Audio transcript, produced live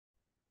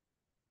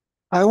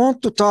I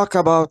want to talk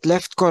about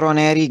left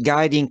coronary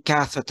guiding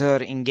catheter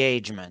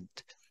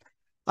engagement.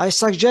 I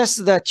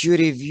suggest that you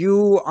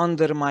review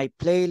under my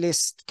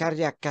playlist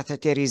cardiac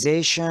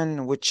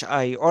catheterization, which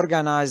I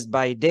organized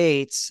by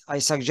dates. I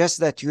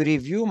suggest that you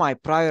review my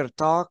prior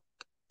talk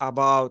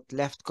about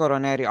left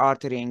coronary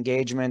artery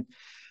engagement,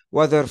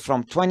 whether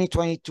from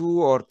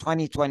 2022 or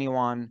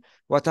 2021.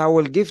 What I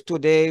will give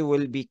today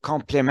will be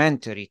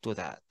complementary to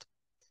that.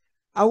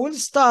 I will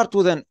start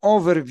with an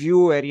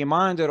overview, a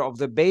reminder of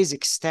the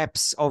basic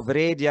steps of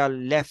radial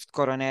left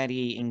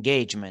coronary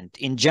engagement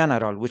in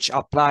general, which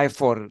apply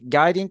for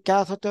guiding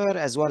catheter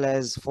as well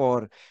as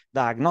for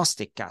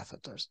diagnostic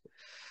catheters.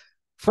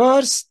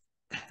 First,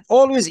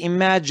 always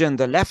imagine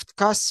the left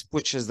cusp,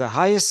 which is the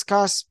highest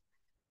cusp,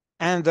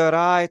 and the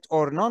right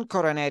or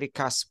non-coronary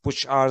cusp,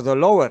 which are the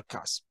lower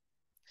cusp.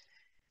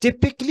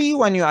 Typically,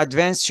 when you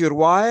advance your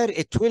wire,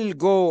 it will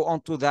go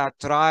onto that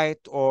right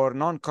or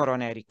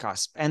non-coronary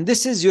cusp. And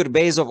this is your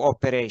base of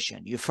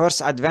operation. You first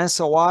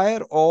advance a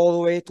wire all the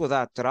way to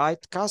that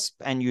right cusp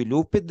and you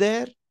loop it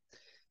there.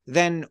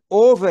 Then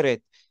over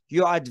it,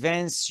 you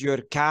advance your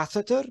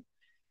catheter.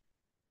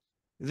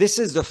 This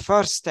is the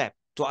first step,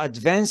 to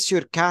advance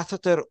your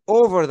catheter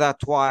over that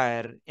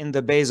wire in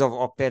the base of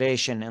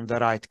operation in the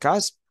right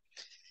cusp.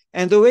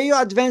 And the way you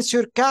advance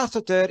your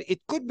catheter, it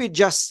could be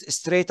just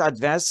straight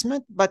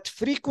advancement, but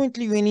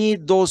frequently you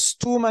need those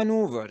two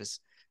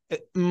maneuvers.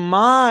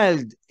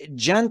 Mild,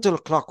 gentle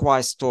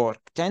clockwise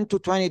torque, 10 to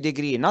 20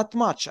 degrees, not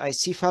much. I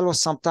see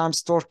fellows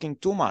sometimes torquing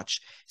too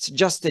much. It's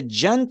just a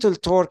gentle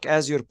torque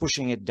as you're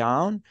pushing it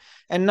down.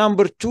 And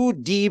number two,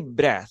 deep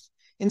breath.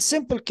 In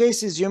simple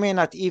cases, you may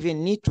not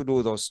even need to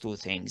do those two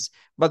things,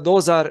 but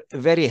those are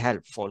very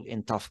helpful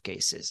in tough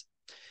cases.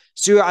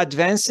 So you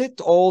advance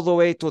it all the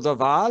way to the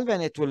valve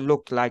and it will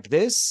look like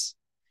this.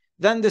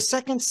 Then the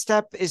second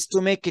step is to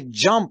make it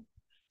jump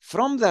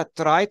from that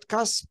right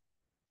cusp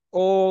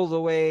all the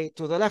way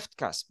to the left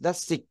cusp.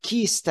 That's the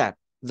key step,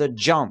 the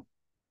jump.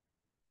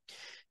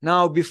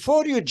 Now,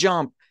 before you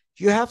jump,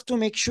 you have to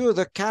make sure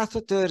the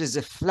catheter is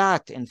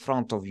flat in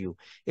front of you.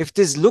 If it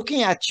is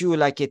looking at you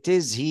like it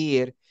is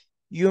here,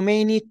 you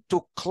may need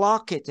to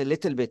clock it a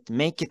little bit,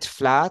 make it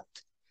flat.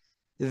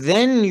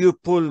 Then you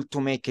pull to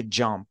make it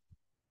jump.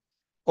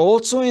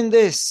 Also in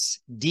this,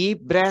 deep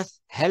breath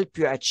help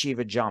you achieve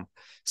a jump.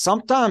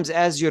 Sometimes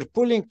as you're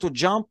pulling to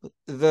jump,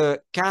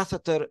 the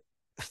catheter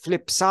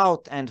flips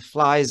out and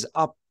flies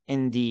up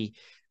in the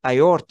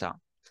aorta.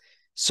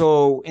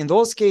 So in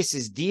those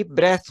cases, deep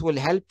breath will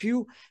help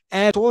you,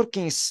 and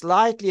torquing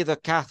slightly the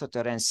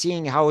catheter and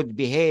seeing how it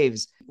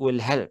behaves will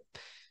help.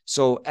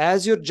 So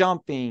as you're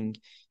jumping,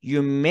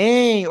 you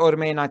may or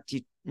may not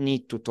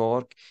need to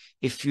torque.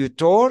 If you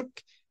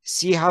torque,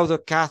 see how the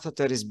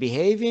catheter is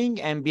behaving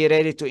and be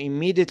ready to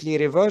immediately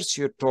reverse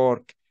your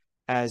torque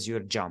as you're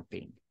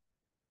jumping.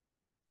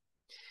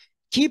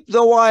 Keep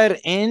the wire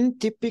in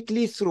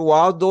typically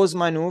throughout those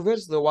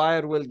maneuvers. The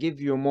wire will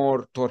give you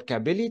more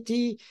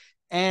torqueability,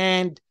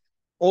 and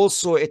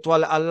also it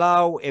will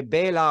allow a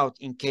bailout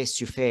in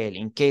case you fail.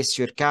 In case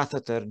your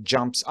catheter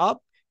jumps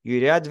up, you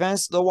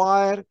re-advance the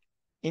wire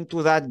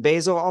into that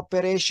base of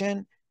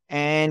operation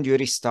and you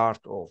restart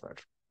over.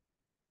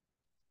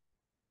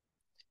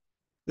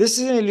 This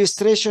is an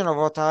illustration of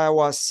what I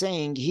was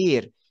saying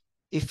here.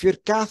 If your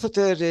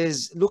catheter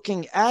is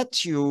looking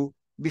at you,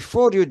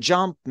 before you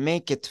jump,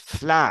 make it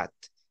flat,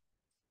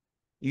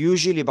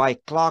 usually by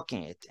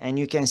clocking it. And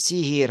you can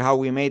see here how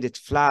we made it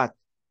flat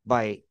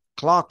by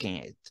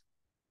clocking it.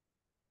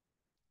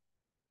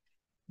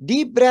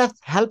 Deep breath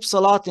helps a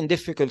lot in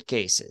difficult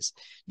cases.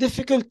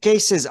 Difficult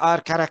cases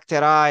are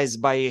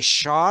characterized by a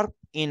sharp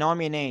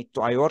innominate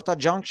to aorta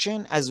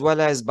junction as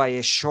well as by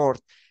a short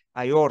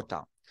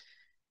aorta.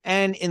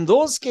 And in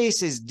those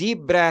cases,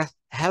 deep breath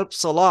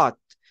helps a lot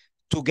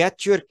to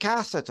get your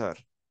catheter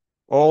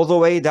all the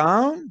way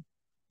down,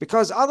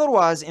 because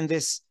otherwise in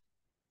this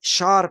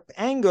sharp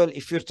angle,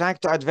 if you're trying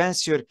to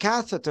advance your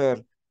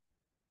catheter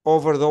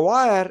over the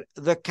wire,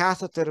 the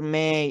catheter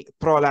may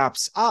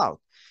prolapse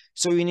out.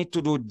 So you need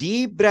to do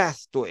deep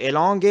breath to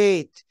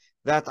elongate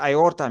that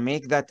aorta,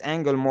 make that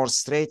angle more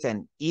straight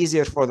and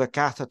easier for the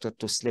catheter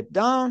to slip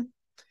down.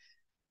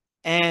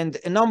 And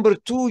number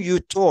two, you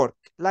torque.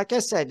 Like I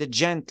said,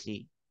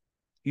 gently.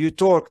 You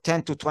torque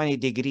 10 to 20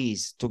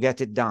 degrees to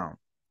get it down.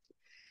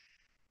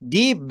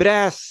 Deep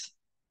breath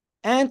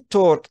and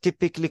torque,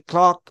 typically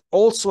clock,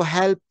 also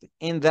help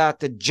in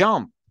that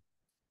jump.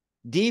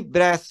 Deep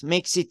breath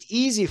makes it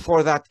easy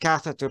for that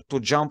catheter to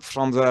jump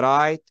from the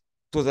right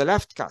to the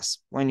left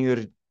cusp. When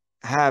you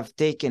have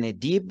taken a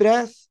deep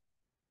breath,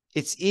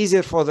 it's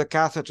easier for the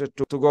catheter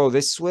to go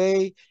this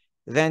way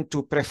than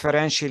to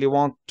preferentially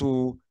want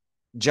to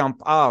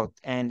jump out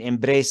and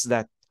embrace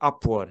that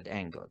upward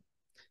angle.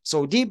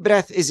 So deep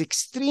breath is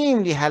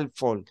extremely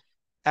helpful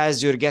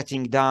as you're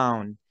getting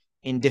down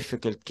in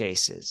difficult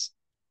cases.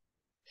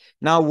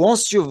 Now,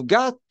 once you've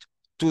got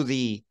to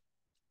the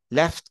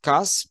left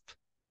cusp,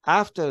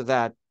 after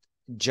that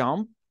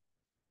jump,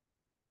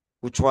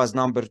 which was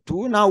number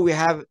two, now we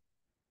have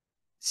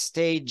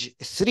stage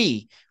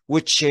three,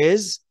 which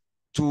is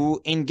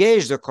to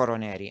engage the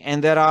coronary.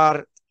 And there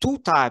are two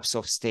types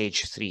of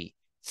stage 3,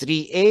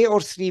 3A or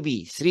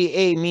 3B.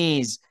 3A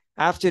means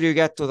after you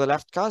get to the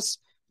left cusp,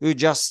 you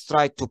just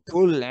try to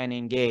pull and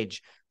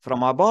engage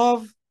from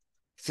above.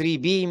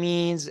 3B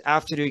means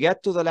after you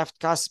get to the left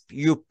cusp,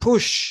 you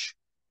push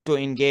to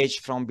engage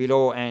from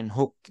below and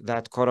hook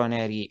that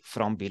coronary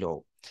from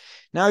below.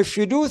 Now, if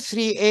you do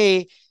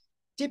 3A,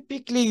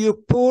 typically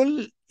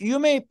you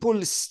may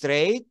pull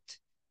straight,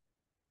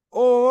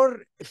 or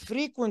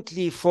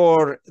frequently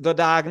for the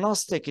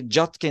diagnostic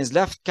Judkins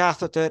left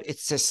catheter,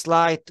 it's a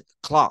slight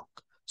clock.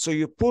 So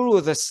you pull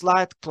with a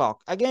slight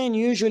clock. Again,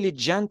 usually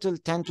gentle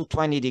 10 to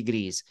 20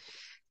 degrees.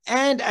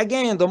 And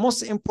again, the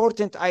most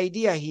important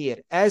idea here,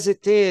 as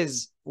it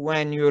is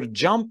when you're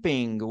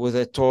jumping with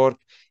a torque,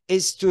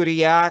 is to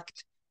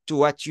react to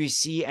what you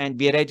see and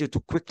be ready to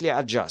quickly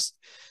adjust.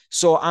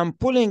 So I'm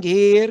pulling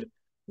here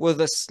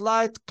with a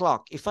slight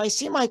clock. If I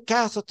see my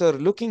catheter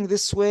looking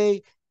this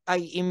way,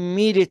 I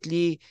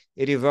immediately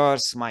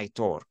reverse my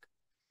torque.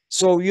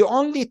 So you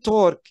only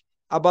torque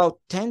about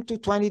 10 to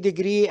 20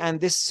 degrees,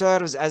 and this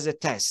serves as a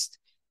test.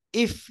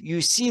 If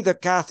you see the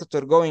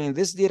catheter going in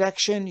this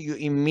direction, you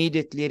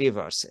immediately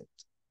reverse it.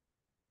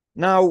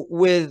 Now,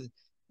 with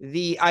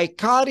the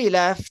Ikari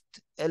left,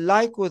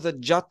 like with the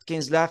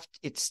Judkins left,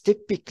 it's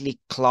typically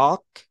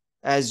clock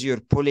as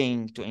you're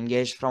pulling to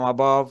engage from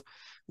above.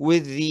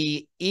 With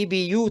the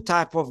EBU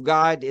type of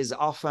guide is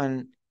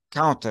often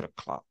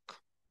counterclock.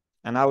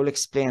 And I will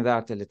explain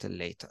that a little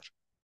later.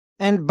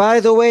 And by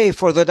the way,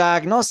 for the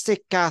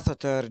diagnostic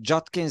catheter,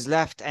 Judkins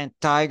left and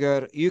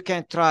Tiger, you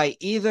can try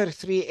either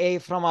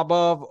 3A from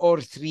above or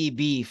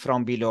 3B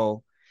from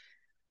below.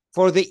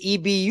 For the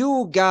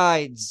EBU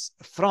guides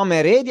from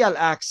a radial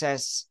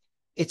access,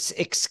 it's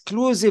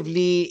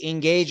exclusively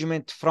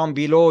engagement from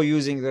below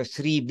using the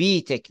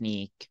 3B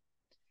technique.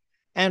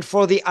 And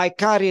for the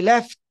Ikari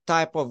left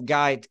type of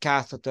guide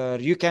catheter,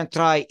 you can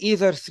try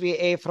either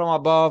 3A from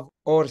above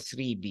or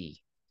 3B.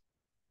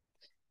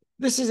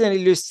 This is an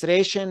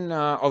illustration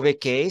of a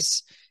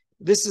case.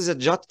 This is a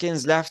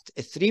Judkins left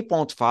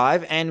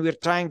 3.5, and we're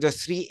trying the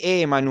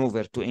 3A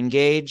maneuver to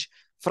engage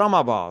from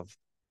above.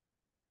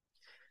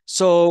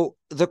 So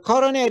the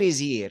coronary is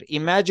here.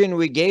 Imagine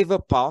we gave a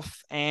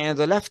puff, and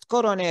the left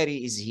coronary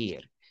is here.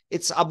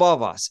 It's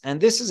above us,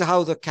 and this is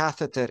how the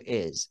catheter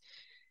is.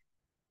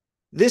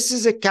 This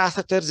is a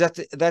catheter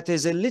that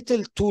is a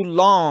little too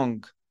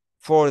long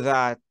for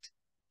that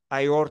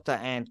aorta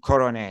and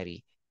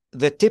coronary.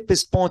 The tip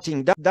is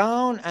pointing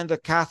down and the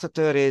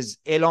catheter is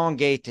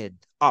elongated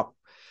up.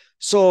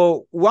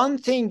 So one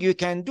thing you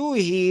can do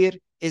here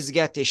is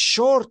get a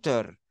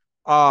shorter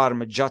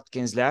arm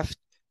Judkins left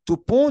to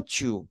point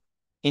you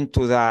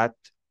into that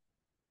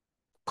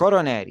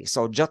coronary.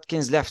 So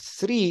Judkins left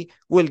 3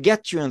 will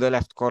get you in the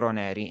left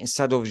coronary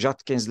instead of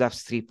Judkins left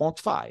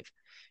 3.5.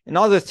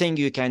 Another thing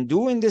you can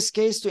do in this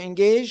case to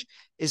engage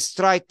is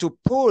try to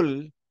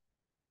pull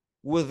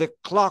with a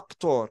clock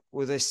torque,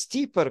 with a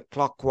steeper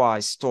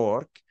clockwise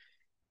torque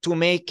to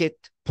make it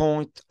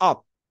point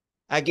up.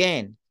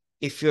 Again,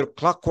 if your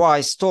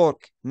clockwise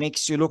torque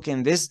makes you look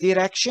in this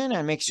direction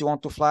and makes you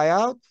want to fly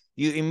out,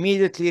 you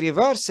immediately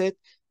reverse it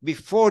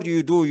before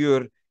you do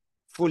your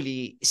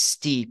fully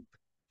steep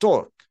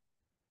torque.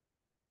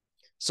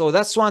 So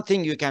that's one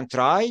thing you can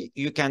try.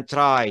 You can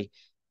try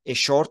a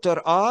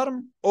shorter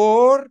arm,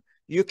 or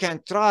you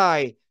can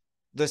try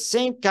the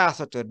same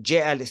catheter,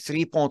 JL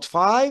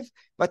 3.5,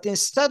 but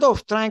instead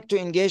of trying to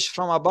engage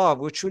from above,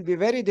 which will be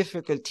very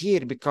difficult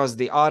here because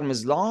the arm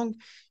is long,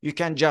 you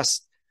can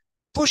just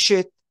push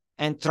it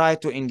and try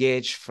to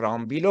engage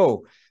from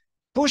below.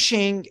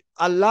 Pushing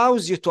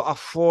allows you to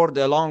afford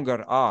a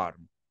longer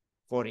arm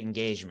for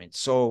engagement.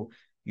 So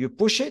you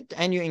push it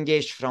and you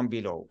engage from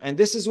below. And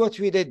this is what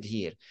we did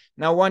here.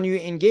 Now, when you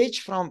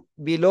engage from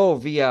below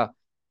via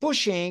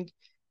pushing,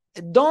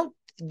 don't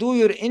do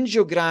your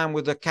angiogram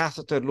with the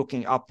catheter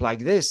looking up like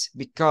this,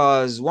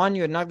 because one,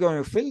 you're not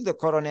going to fill the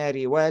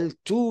coronary well.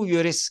 Two,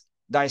 you risk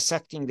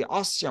dissecting the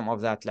ostium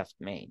of that left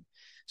main.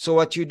 So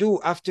what you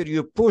do after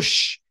you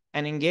push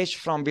and engage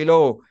from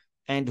below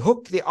and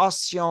hook the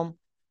ostium,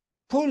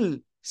 pull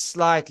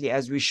slightly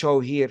as we show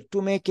here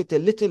to make it a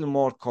little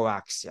more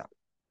coaxial.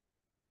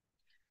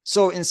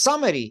 So in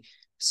summary,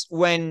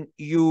 when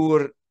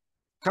you're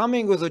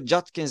coming with a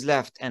Judkins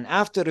left and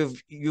after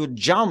you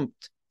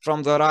jumped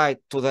from the right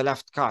to the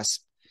left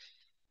cusp,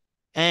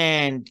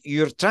 and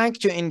you're trying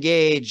to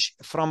engage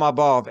from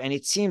above, and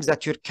it seems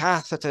that your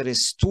catheter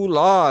is too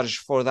large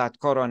for that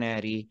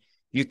coronary,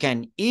 you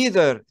can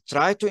either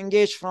try to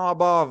engage from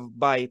above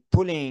by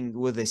pulling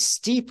with a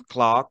steep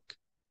clock,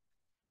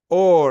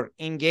 or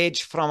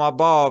engage from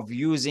above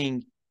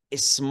using a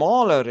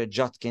smaller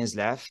Judkins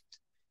left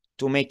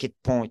to make it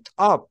point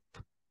up,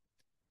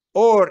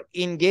 or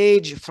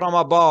engage from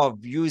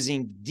above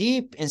using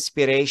deep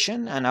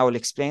inspiration, and I will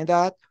explain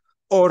that,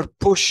 or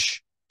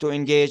push to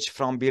engage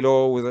from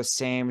below with the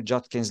same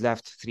Judkins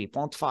left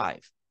 3.5.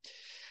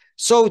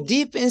 So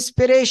deep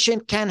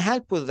inspiration can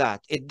help with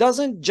that. It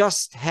doesn't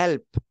just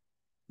help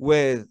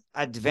with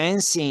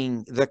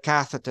advancing the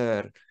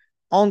catheter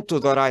onto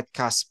the right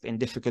cusp in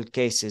difficult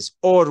cases,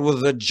 or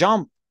with the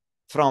jump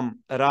from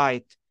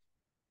right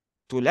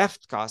to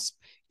left cusp,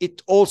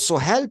 it also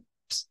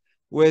helps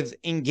with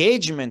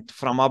engagement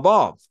from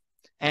above.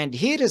 And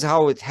here is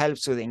how it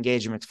helps with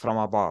engagement from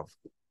above.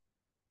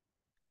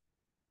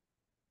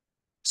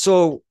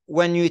 So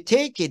when you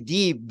take a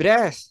deep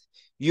breath,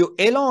 you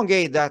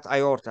elongate that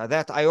aorta.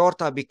 That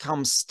aorta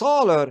becomes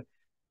taller,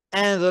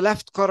 and the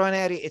left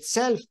coronary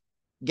itself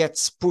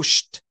gets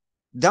pushed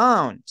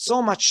down,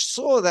 so much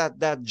so that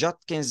that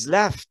Judkins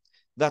left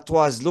that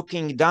was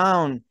looking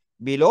down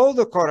below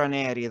the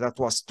coronary, that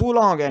was too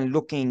long and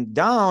looking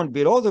down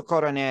below the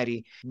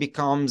coronary,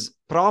 becomes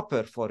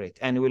proper for it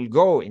and will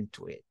go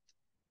into it.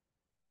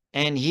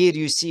 And here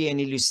you see an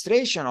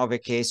illustration of a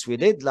case we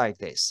did like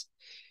this.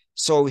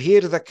 So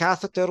here the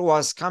catheter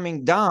was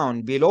coming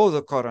down below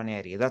the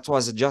coronary. That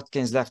was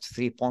Judkins left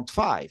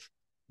 3.5,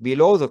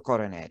 below the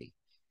coronary.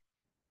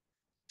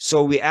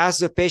 So we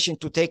asked the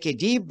patient to take a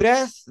deep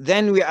breath,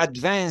 then we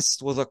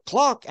advanced with a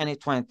clock and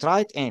it went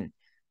right in.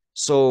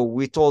 So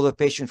we told the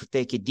patient to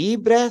take a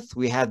deep breath.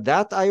 We had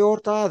that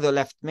aorta, the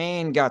left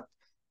main got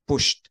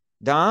pushed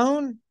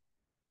down.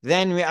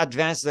 Then we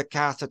advanced the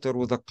catheter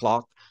with a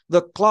clock.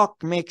 The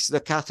clock makes the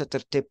catheter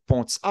tip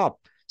points up.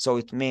 So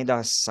it made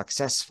us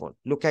successful.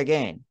 Look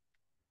again.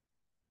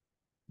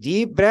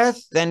 Deep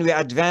breath, then we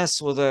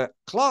advanced with a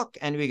clock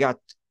and we got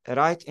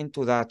right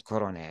into that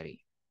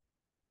coronary.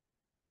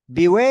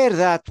 Beware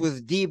that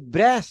with deep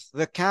breath,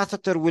 the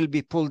catheter will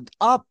be pulled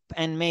up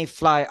and may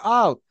fly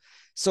out.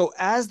 So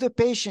as the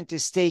patient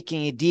is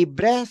taking a deep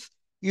breath,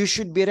 you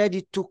should be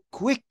ready to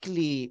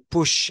quickly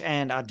push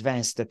and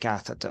advance the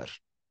catheter.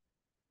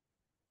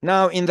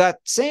 Now, in that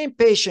same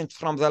patient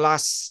from the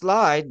last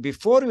slide,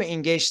 before we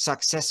engaged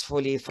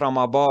successfully from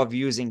above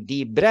using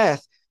deep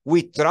breath,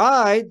 we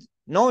tried,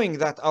 knowing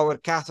that our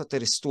catheter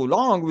is too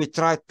long, we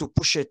tried to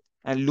push it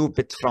and loop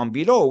it from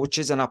below, which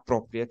is an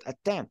appropriate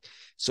attempt.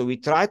 So we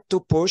tried to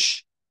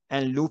push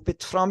and loop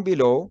it from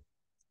below,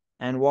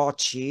 and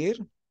watch here.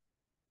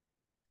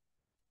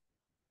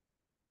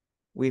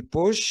 We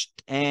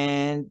pushed,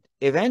 and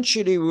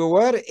eventually we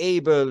were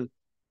able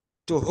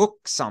to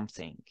hook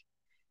something.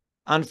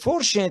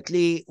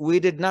 Unfortunately, we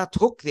did not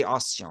hook the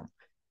ostium.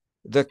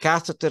 The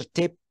catheter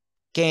tip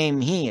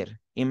came here.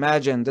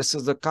 Imagine this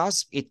is the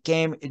cusp. It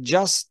came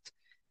just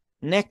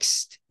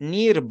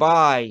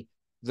nearby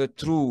the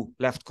true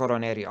left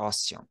coronary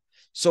ostium.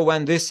 So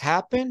when this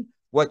happened,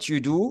 what you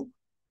do,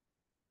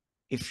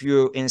 if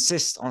you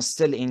insist on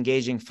still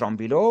engaging from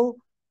below,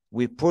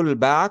 we pull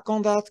back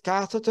on that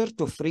catheter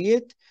to free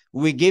it.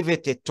 We give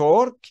it a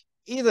torque,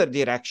 either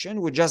direction.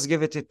 We just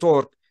give it a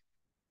torque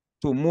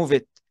to move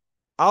it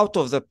out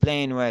of the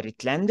plane where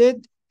it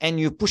landed, and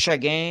you push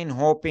again,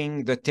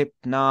 hoping the tip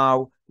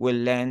now will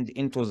land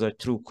into the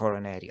true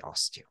coronary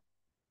ostium.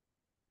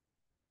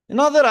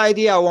 Another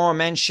idea I want to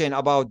mention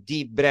about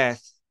deep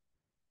breath,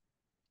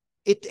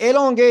 it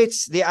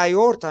elongates the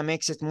aorta,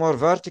 makes it more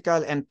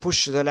vertical, and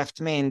push the left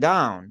main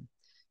down.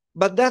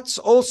 But that's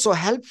also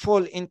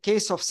helpful in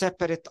case of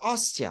separate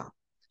ostia.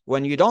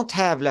 When you don't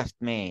have left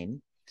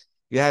main,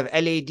 you have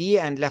LAD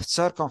and left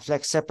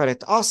circumflex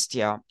separate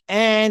ostia,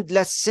 and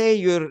let's say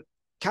your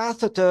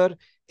catheter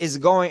is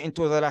going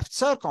into the left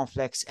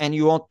circumflex and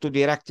you want to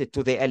direct it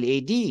to the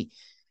LAD.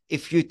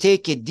 If you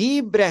take a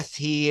deep breath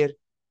here,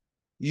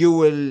 you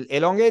will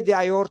elongate the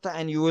aorta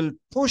and you will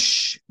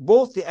push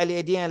both the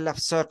LAD and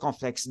left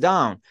circumflex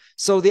down.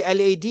 So the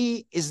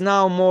LAD is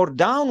now more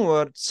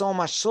downward, so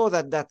much so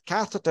that that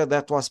catheter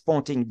that was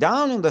pointing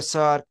down in the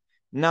circ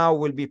now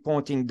will be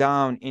pointing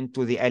down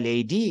into the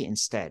LAD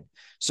instead.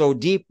 So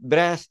deep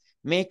breath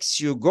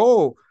makes you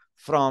go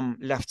from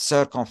left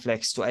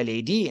circumflex to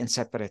LAD in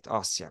separate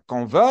ostia.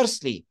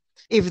 Conversely,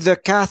 if the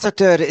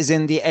catheter is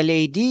in the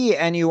LAD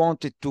and you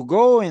want it to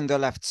go in the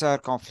left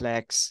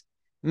circumflex,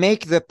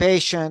 make the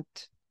patient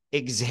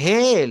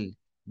exhale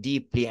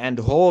deeply and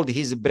hold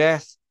his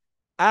breath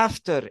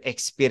after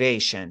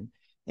expiration.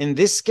 In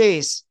this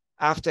case,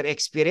 after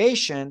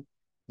expiration,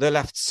 the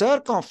left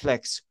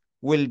circumflex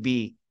will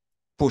be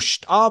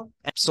pushed up,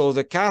 and so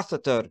the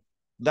catheter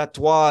that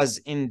was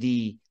in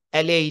the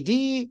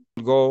LAD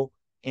will go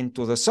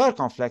into the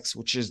circumflex,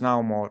 which is now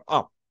more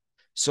up.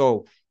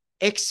 So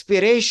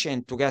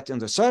expiration to get in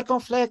the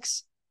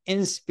circumflex,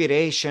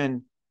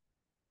 inspiration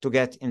to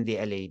get in the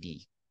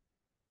LAD.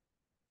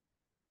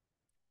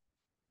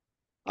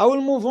 I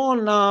will move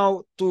on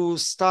now to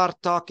start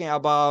talking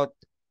about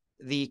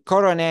the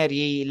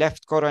coronary,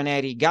 left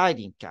coronary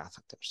guiding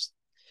catheters.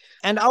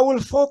 And I will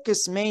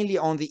focus mainly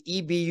on the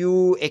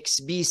EBU,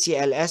 XB,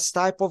 CLS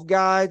type of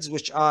guides,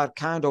 which are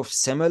kind of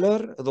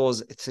similar,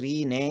 those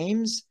three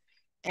names,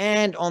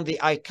 and on the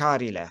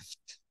Ikari left.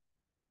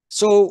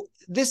 So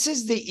this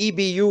is the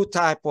EBU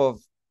type of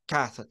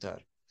catheter.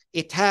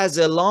 It has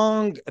a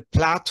long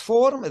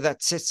platform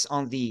that sits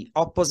on the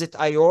opposite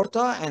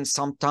aorta and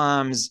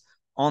sometimes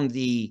on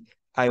the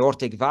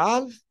aortic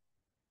valve,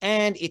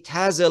 and it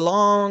has a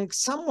long,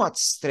 somewhat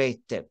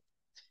straight tip.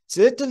 It's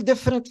a little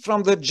different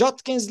from the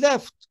Judkins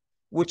left,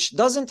 which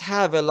doesn't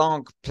have a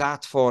long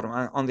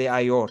platform on the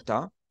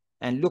aorta.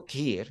 And look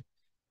here,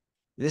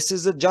 this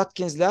is the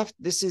Judkins left,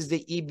 this is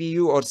the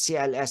EBU or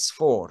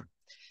CLS4.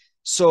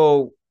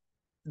 So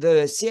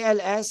the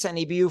CLS and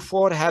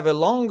EBU4 have a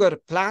longer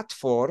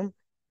platform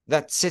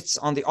that sits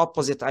on the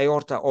opposite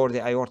aorta or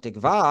the aortic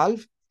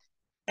valve,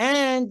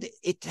 and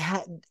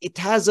it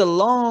has a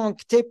long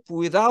tip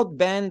without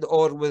bend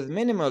or with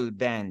minimal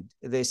bend.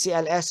 The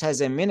CLS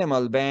has a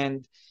minimal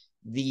bend,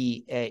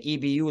 the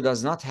EBU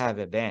does not have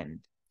a bend,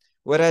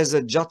 whereas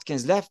the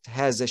Judkins left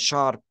has a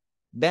sharp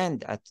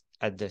bend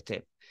at the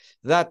tip.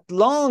 That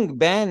long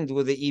bend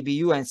with the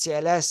EBU and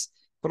CLS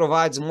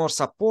provides more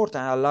support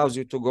and allows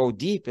you to go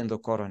deep in the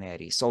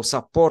coronary. So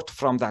support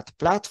from that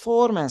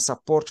platform and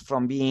support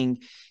from being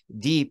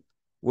deep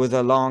with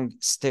a long,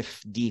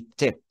 stiff, deep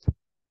tip.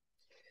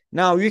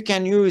 Now you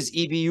can use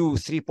EBU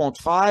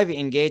 3.5,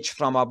 engage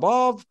from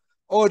above,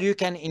 or you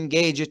can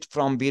engage it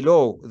from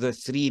below, the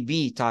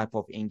 3B type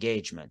of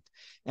engagement.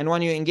 And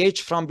when you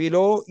engage from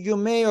below, you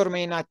may or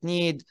may not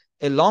need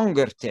a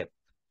longer tip.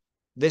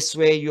 This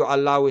way you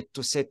allow it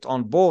to sit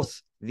on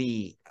both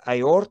the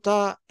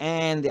aorta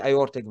and the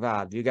aortic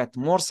valve. You get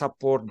more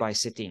support by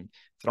sitting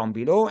from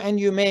below, and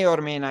you may or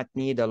may not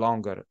need a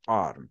longer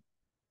arm.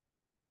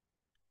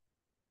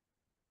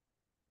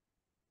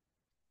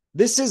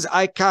 This is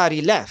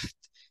Ikari left.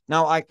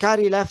 Now,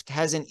 Ikari left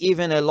has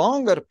even a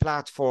longer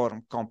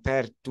platform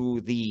compared to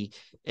the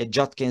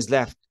Judkins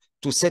left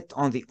to sit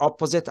on the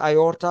opposite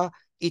aorta.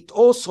 It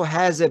also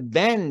has a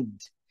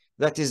bend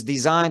that is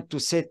designed to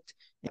sit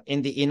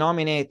in the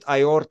innominate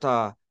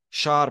aorta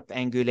sharp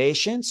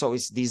angulation. So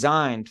it's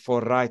designed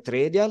for right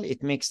radial.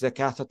 It makes the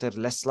catheter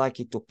less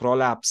likely to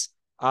prolapse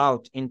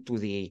out into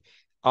the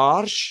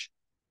arch.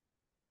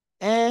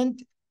 And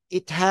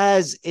it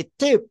has a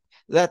tip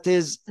that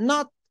is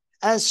not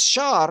as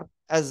sharp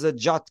as the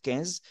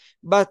Judkins,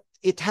 but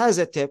it has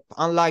a tip,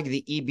 unlike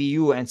the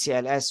EBU and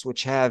CLS,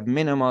 which have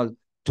minimal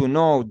to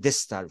no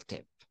distal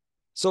tip.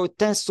 So it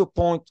tends to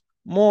point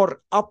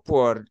more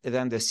upward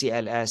than the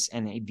CLS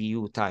and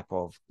EBU type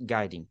of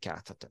guiding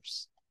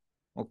catheters.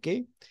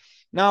 Okay.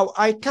 Now,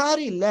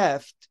 Ikari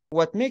left,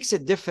 what makes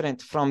it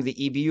different from the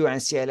EBU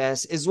and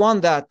CLS is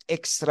one, that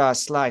extra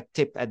slight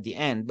tip at the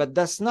end, but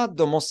that's not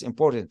the most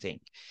important thing.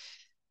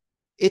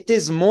 It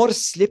is more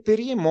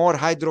slippery, more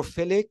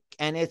hydrophilic,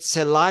 and it's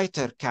a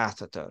lighter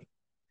catheter.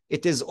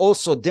 It is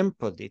also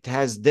dimpled. It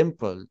has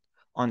dimple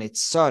on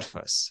its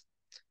surface.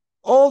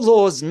 All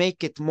those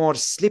make it more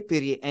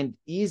slippery and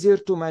easier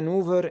to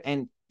maneuver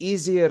and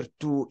easier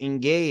to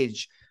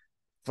engage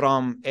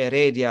from a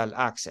radial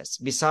access,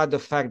 beside the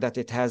fact that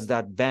it has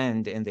that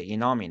bend in the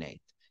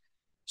innominate.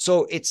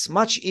 So it's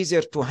much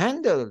easier to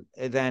handle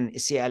than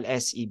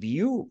CLS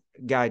EBU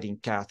guiding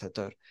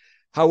catheter.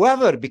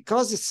 However,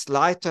 because it's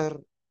lighter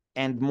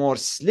and more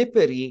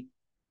slippery,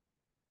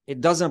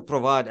 it doesn't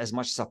provide as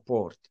much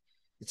support.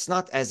 It's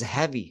not as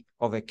heavy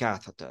of a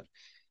catheter.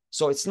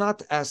 So it's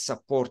not as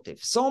supportive.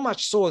 So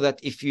much so that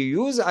if you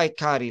use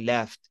Ikari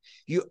left,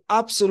 you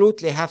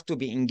absolutely have to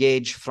be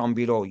engaged from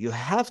below. You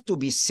have to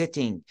be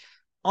sitting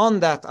on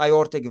that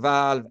aortic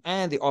valve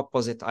and the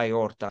opposite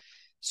aorta.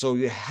 So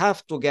you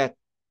have to get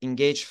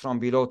engaged from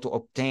below to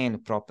obtain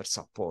proper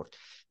support.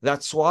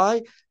 That's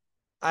why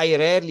I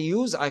rarely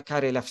use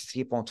Ikari left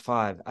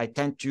 3.5. I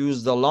tend to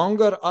use the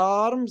longer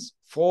arms,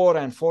 4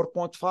 and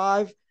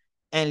 4.5,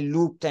 and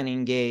looped and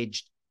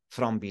engaged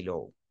from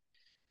below.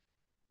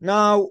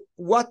 Now,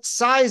 what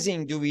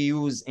sizing do we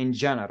use in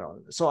general?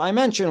 So I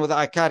mentioned with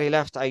Ikari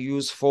left, I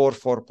use 4,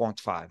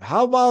 4.5.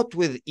 How about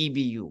with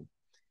EBU?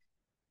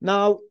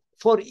 Now,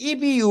 for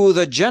EBU,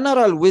 the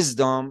general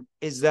wisdom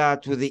is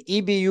that with the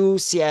EBU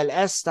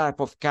CLS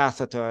type of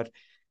catheter,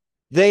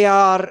 they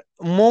are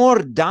more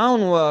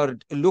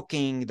downward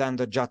looking than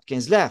the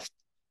Judkins left,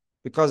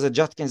 because the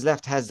Judkins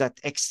left has that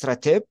extra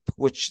tip,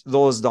 which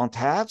those don't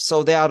have.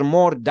 So they are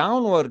more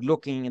downward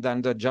looking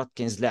than the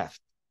Judkins left.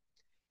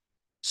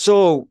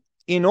 So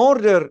in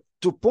order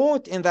to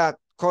point in that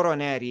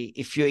coronary,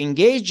 if you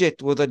engage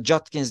it with a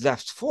Judkins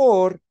left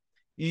 4,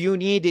 you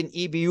need an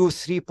EBU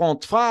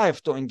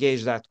 3.5 to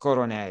engage that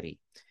coronary.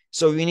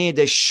 So you need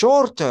a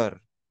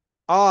shorter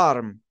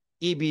arm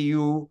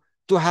EBU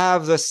to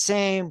have the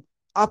same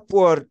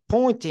upward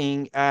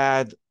pointing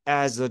as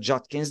the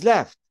Judkins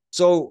left.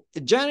 So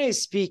generally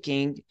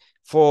speaking,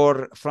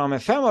 from a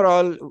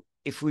femoral,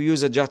 if we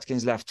use a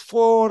Judkins left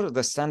 4,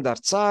 the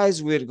standard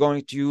size, we're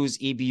going to use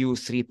EBU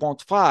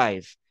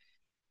 3.5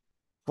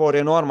 for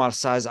a normal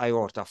size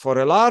aorta. For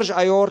a large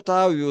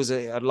aorta, we use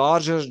a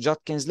larger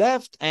Judkins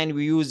left, and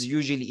we use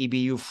usually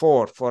EBU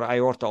 4 for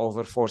aorta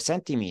over 4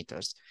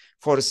 centimeters.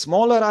 For a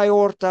smaller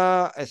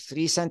aorta,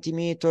 3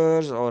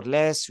 centimeters or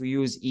less, we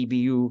use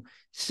EBU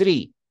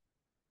 3.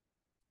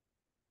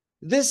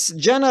 This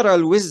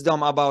general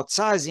wisdom about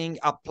sizing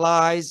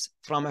applies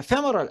from a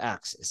femoral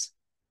axis.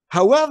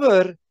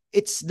 However,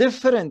 it's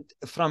different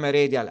from a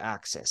radial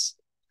axis.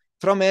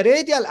 From a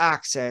radial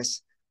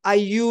axis, I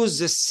use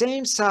the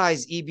same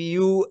size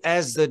EBU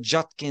as the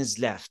Judkins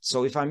left.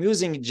 So if I'm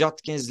using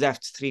Judkins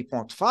left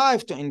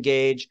 3.5 to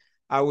engage,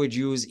 I would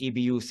use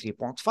EBU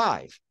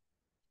 3.5,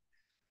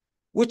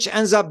 which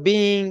ends up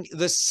being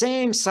the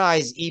same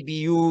size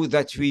EBU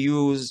that we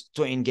use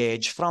to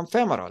engage from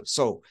femoral.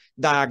 So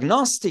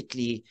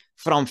diagnostically,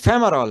 from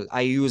femoral,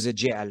 I use a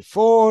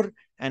GL4,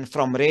 and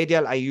from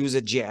radial, I use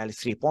a GL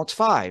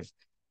 3.5.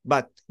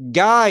 But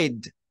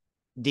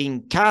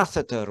guiding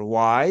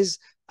catheter-wise,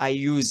 I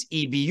use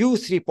EBU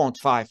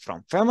 3.5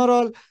 from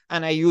femoral,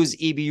 and I use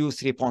EBU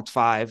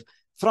 3.5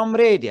 from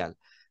radial.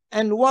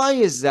 And why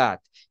is that?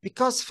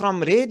 Because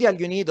from radial,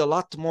 you need a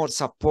lot more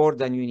support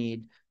than you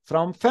need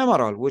from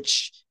femoral,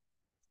 which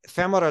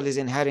femoral is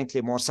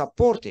inherently more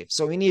supportive.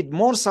 So we need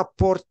more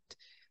support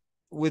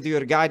with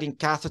your guiding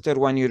catheter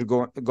when you're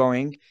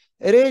going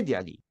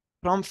radially.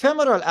 From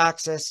femoral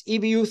access,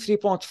 EBU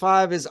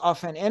 3.5 is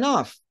often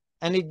enough,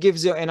 and it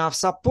gives you enough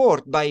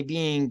support by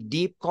being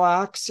deep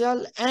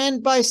coaxial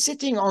and by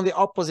sitting on the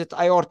opposite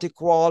aortic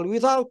wall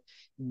without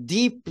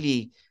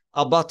deeply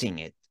abutting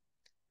it.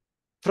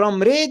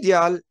 From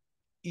radial,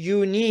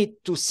 you need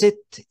to sit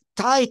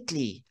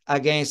tightly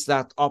against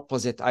that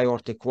opposite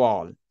aortic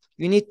wall.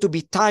 You need to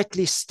be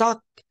tightly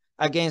stuck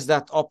against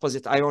that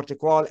opposite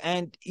aortic wall,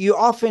 and you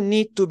often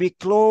need to be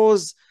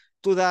close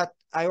to that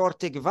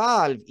aortic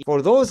valve.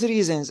 For those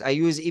reasons, I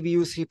use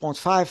EBU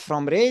 3.5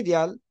 from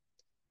radial,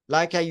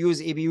 like I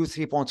use EBU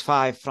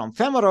 3.5 from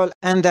femoral,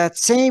 and that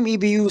same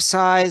EBU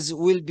size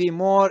will be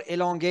more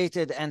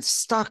elongated and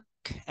stuck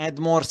and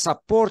more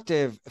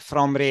supportive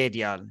from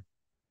radial.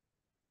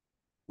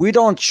 We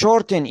don't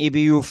shorten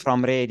EBU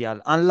from radial,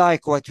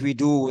 unlike what we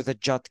do with the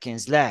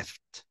Judkins left.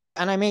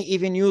 And I may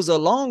even use a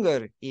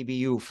longer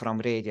EBU from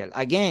radial,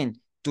 again,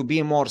 to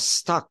be more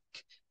stuck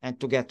and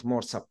to get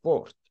more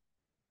support.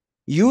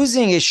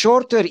 Using a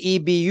shorter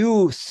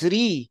EBU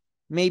 3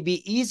 may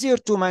be easier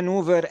to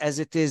maneuver as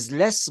it is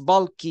less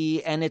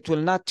bulky and it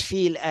will not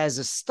feel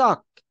as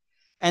stuck,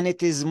 and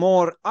it is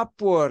more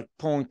upward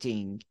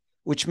pointing,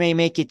 which may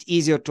make it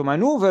easier to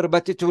maneuver,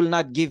 but it will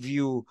not give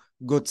you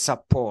good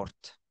support.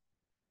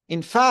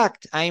 In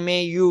fact, I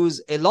may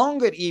use a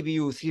longer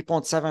EBU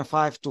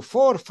 3.75 to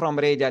 4 from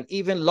radial,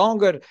 even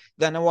longer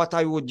than what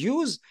I would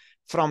use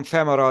from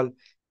femoral,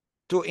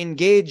 to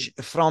engage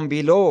from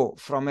below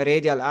from a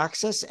radial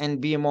axis and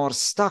be more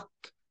stuck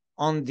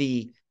on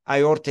the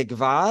aortic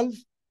valve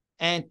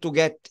and to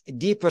get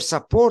deeper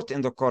support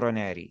in the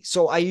coronary.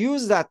 So I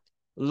use that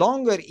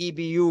longer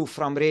EBU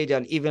from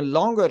radial, even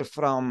longer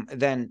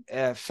than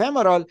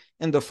femoral,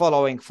 in the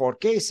following 4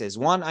 cases.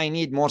 1, I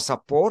need more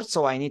support,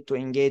 so I need to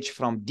engage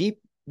from deep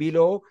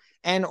below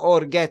and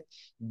or get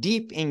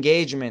deep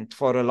engagement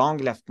for a long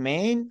left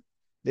main.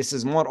 This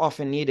is more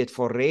often needed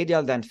for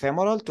radial than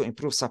femoral to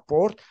improve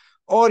support.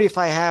 Or if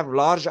I have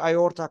large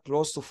aorta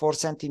close to 4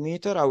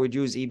 centimeters, I would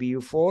use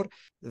EBU 4.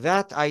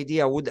 That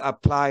idea would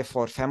apply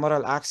for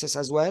femoral access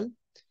as well.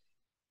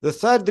 The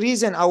third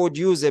reason I would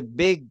use a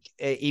big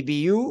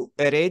EBU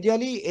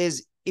radially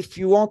is if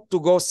you want to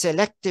go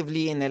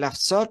selectively in a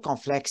left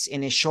circumflex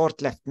in a short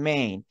left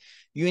main.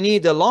 You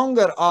need a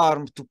longer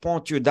arm to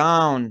point you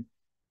down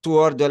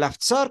toward the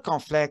left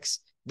circumflex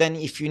than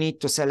if you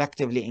need to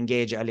selectively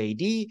engage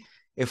LAD.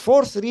 A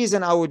fourth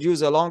reason I would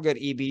use a longer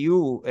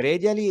EBU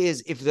radially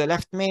is if the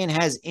left main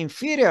has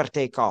inferior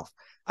takeoff.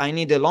 I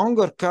need a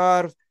longer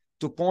curve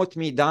to point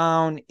me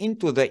down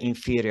into the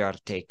inferior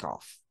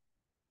takeoff.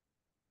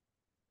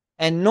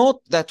 And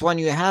note that when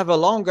you have a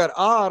longer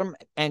arm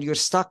and you're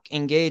stuck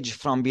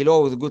engaged from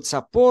below with good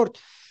support,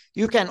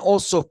 you can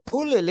also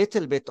pull a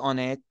little bit on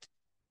it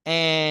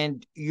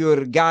and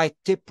your guide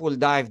tip will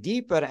dive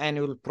deeper and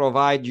it will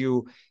provide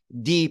you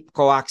deep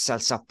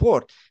coaxial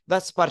support.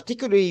 That's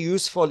particularly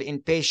useful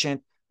in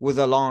patients with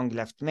a long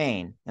left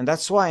main. And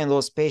that's why in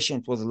those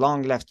patients with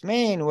long left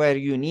main where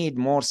you need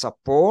more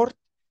support,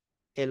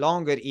 a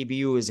longer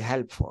EBU is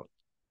helpful.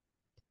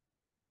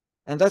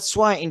 And that's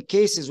why in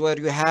cases where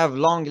you have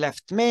long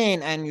left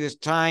main and you're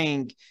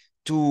trying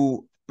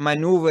to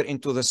maneuver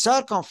into the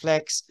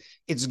circumflex,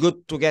 it's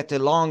good to get a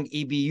long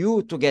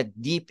EBU to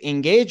get deep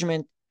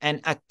engagement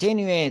and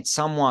attenuate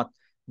somewhat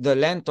the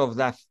length of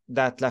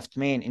that left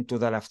main into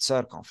the left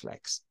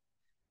circumflex.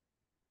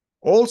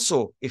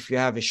 Also, if you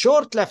have a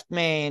short left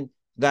main,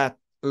 that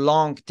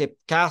long tip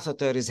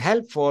catheter is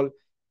helpful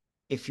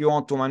if you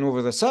want to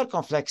maneuver the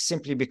circumflex,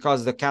 simply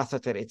because the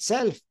catheter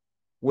itself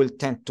will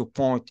tend to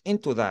point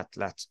into that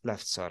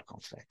left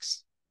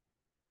circumflex.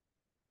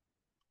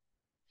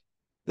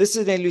 This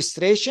is an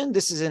illustration.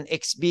 This is an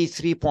XB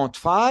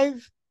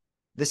 3.5.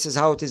 This is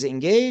how it is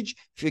engaged.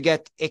 If you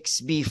get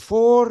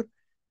XB4,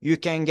 you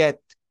can get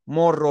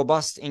more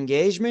robust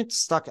engagement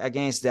stuck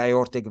against the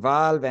aortic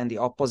valve and the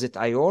opposite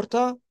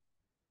aorta.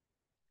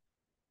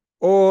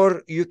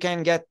 Or you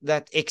can get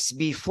that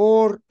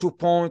XB4 to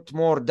point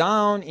more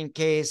down in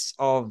case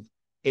of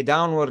a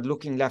downward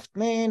looking left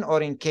main,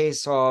 or in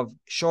case of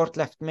short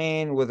left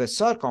main with a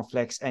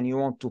circumflex and you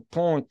want to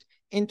point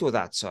into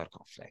that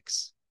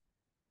circumflex.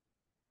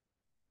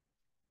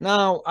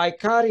 Now,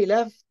 Ikari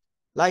left,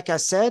 like I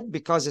said,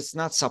 because it's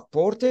not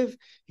supportive,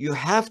 you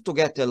have to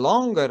get a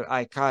longer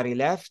Ikari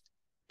left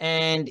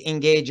and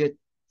engage it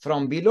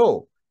from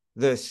below.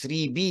 the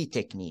 3B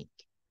technique.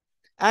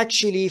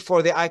 Actually,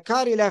 for the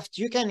Ikari left,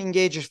 you can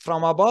engage it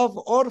from above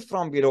or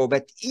from below.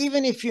 But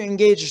even if you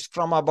engage it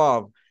from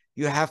above,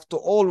 you have to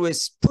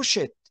always push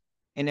it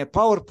in a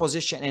power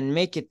position and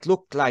make it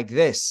look like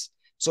this.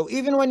 So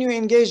even when you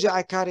engage the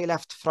Ikari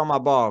left from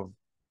above,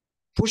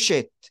 push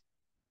it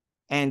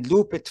and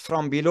loop it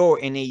from below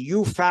in a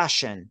U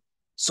fashion,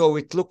 so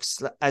it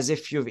looks as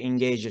if you've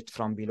engaged it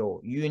from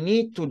below. You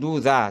need to do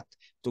that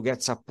to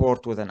get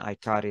support with an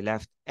Ikari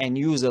left and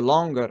use a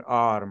longer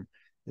arm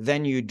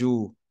than you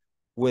do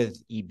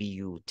with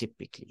EBU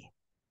typically.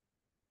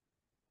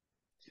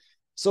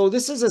 So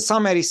this is a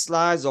summary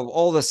slides of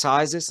all the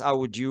sizes I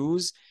would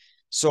use.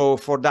 So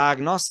for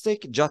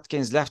diagnostic,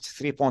 Judkins left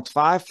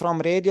 3.5 from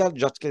radial,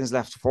 Judkins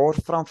left 4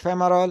 from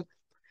femoral.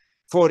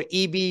 For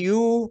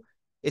EBU,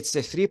 it's a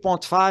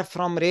 3.5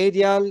 from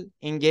radial,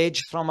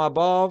 engaged from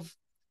above,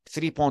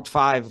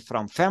 3.5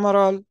 from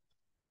femoral.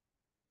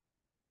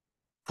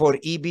 For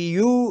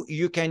EBU,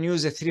 you can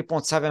use a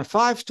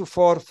 3.75 to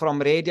 4 from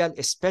radial,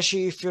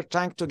 especially if you're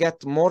trying to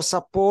get more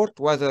support,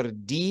 whether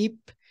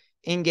deep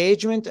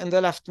engagement in the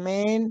left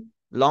main,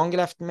 long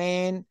left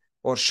main,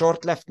 or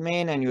short left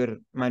main, and you're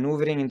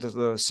maneuvering into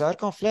the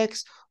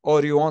circumflex,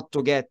 or you want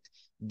to get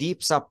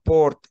deep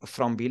support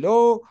from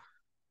below.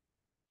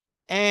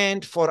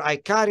 And for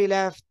Ikari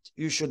left,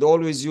 you should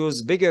always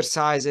use bigger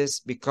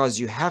sizes because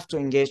you have to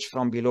engage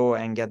from below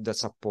and get the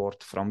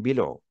support from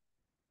below.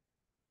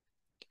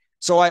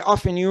 So I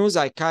often use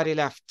Ikari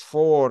left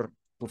 4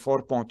 to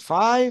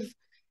 4.5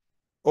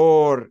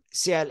 or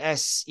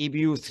CLS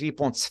EBU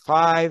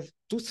 3.5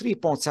 to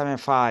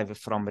 3.75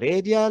 from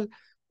radial,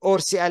 or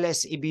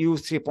CLS EBU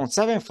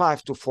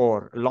 3.75 to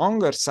 4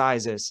 longer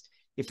sizes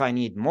if I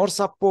need more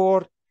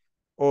support,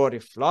 or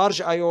if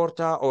large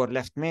aorta or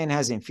left main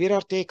has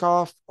inferior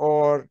takeoff,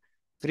 or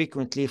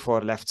frequently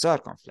for left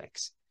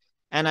circumflex.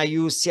 And I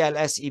use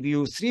CLS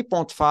EBU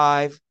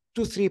 3.5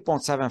 to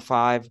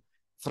 3.75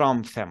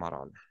 from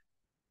femoral.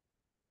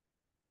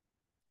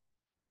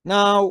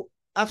 Now,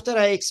 after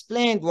I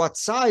explained what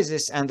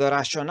sizes and the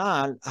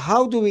rationale,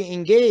 how do we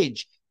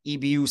engage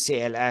EBU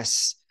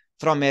CLS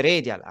from a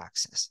radial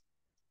axis?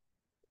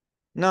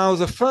 Now,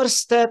 the first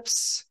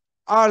steps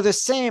are the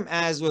same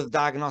as with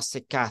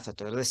diagnostic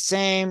catheter, the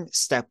same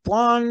step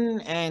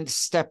 1 and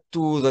step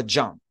 2, the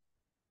jump,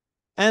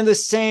 and the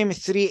same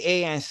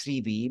 3A and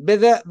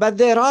 3B, but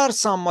there are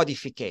some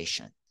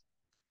modifications.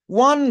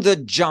 One, the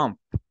jump.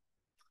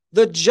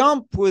 The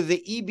jump with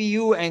the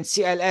EBU and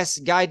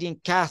CLS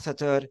guiding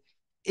catheter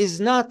is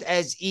not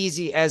as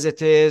easy as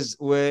it is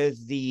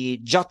with the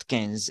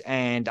Judkins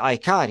and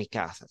Ikari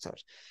catheter.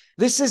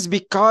 This is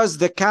because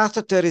the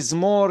catheter is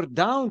more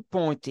down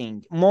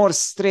pointing, more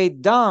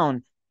straight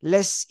down,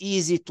 less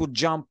easy to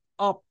jump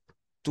up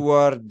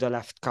toward the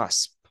left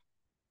cusp.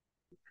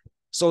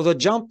 So the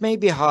jump may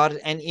be hard,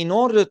 and in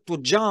order to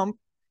jump,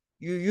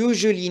 you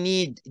usually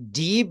need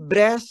deep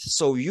breath.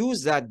 So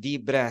use that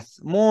deep breath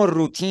more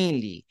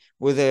routinely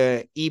with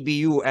the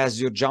EBU as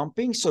you're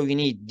jumping. So you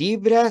need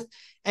deep breath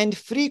and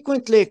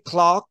frequently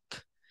clock.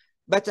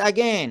 But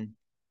again,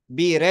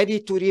 be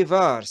ready to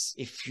reverse.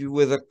 If you,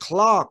 with a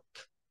clock,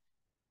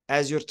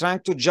 as you're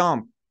trying to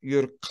jump,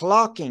 you're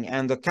clocking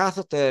and the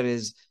catheter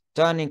is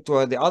turning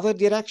toward the other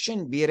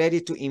direction, be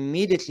ready to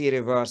immediately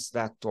reverse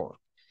that torque.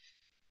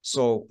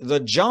 So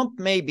the jump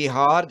may be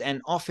hard,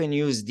 and often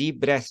use deep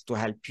breath to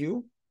help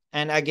you.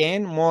 And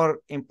again, more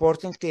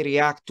importantly,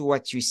 react to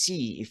what you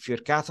see. If your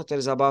catheter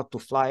is about to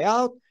fly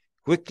out,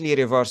 quickly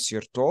reverse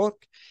your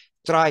torque.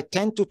 Try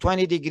 10 to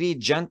 20 degree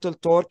gentle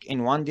torque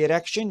in one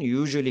direction,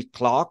 usually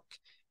clock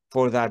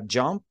for that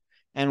jump,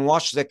 and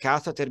watch the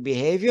catheter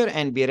behavior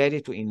and be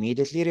ready to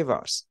immediately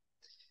reverse.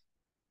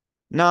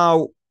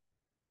 Now,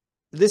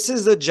 this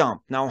is the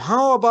jump. Now,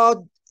 how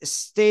about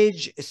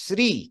stage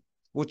 3?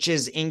 Which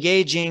is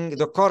engaging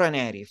the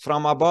coronary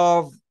from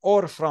above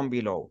or from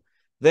below.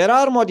 There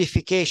are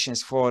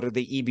modifications for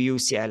the EBU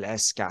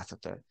CLS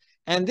catheter,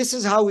 and this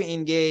is how we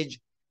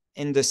engage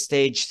in the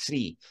stage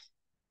 3.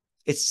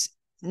 It's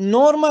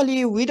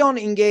normally we don't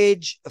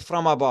engage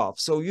from above,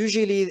 so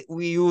usually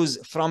we use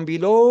from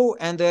below,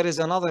 and there is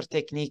another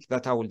technique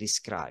that I will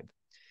describe.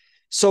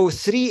 So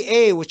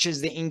 3A, which is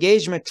the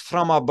engagement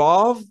from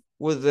above,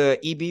 with the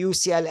EBU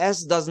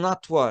CLS does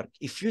not work.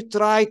 If you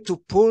try to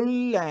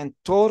pull and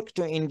torque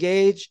to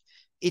engage,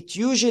 it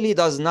usually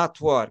does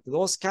not work.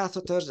 Those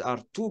catheters are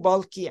too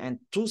bulky and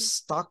too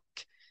stuck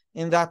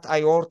in that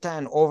aorta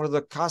and over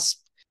the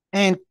cusp,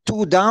 and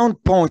too down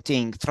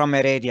pointing from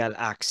a radial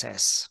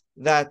axis,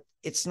 that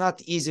it's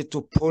not easy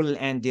to pull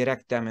and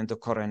direct them in the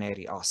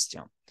coronary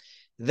ostium.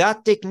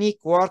 That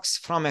technique works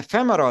from a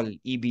femoral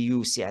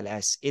EBU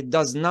CLS. It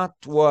does not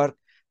work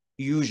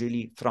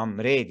usually from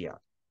radial.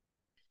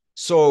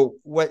 So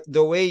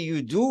the way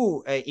you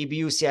do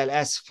EBU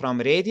CLS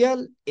from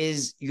radial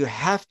is you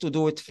have to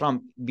do it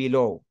from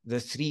below, the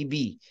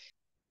 3B.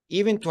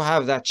 Even to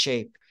have that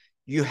shape,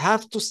 you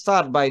have to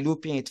start by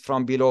looping it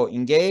from below,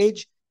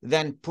 engage,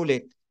 then pull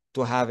it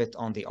to have it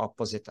on the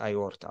opposite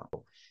aorta.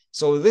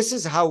 So this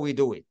is how we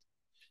do it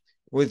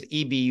with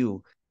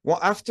EBU. Well,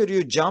 after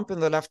you jump in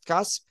the left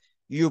cusp,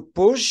 you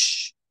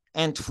push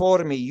and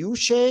form a U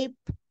shape.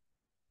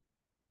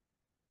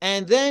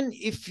 And then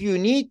if you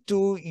need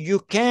to, you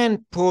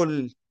can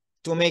pull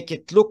to make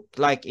it look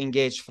like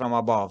engaged from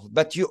above,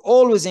 but you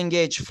always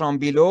engage from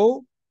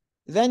below.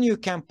 Then you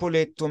can pull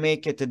it to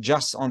make it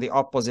adjust on the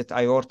opposite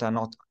aorta,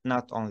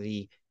 not on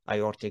the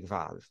aortic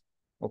valve.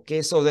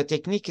 Okay, so the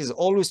technique is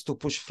always to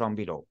push from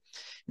below.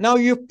 Now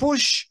you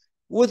push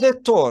with a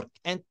torque,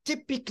 and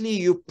typically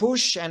you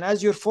push, and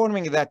as you're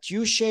forming that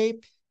U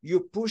shape,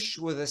 you push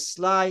with a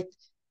slight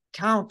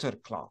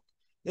counterclock.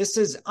 This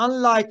is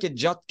unlike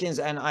Judkins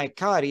and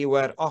Ikari,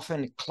 where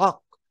often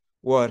clock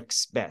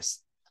works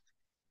best.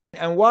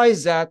 And why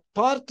is that?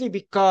 Partly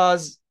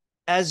because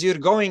as you're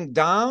going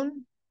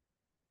down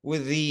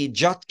with the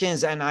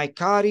Judkins and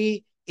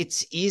Ikari,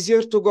 it's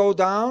easier to go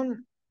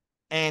down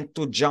and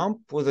to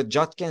jump with the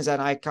Judkins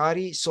and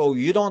Ikari, so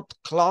you don't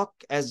clock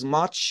as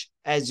much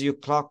as you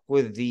clock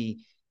with the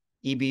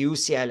EBU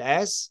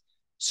CLS.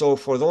 So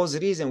for those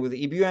reasons, with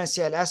EBU and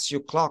CLS, you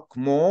clock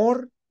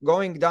more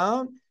going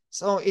down.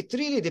 So it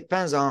really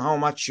depends on how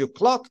much you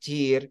clocked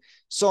here,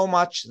 so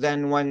much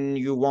then when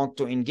you want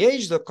to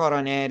engage the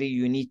coronary,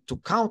 you need to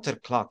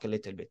counterclock a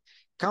little bit.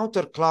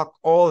 Counterclock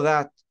all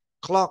that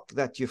clock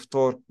that you've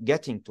torqued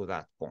getting to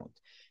that point.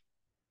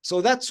 So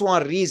that's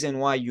one reason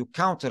why you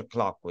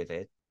counterclock with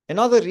it.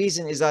 Another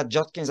reason is that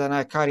Judkins and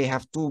Ikari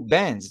have two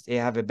bands. They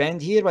have a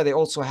band here, but they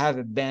also have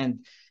a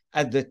band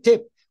at the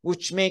tip,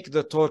 which make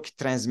the torque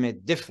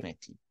transmit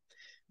differently.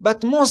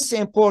 But most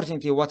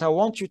importantly, what I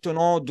want you to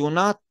know, do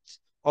not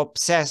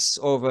obsess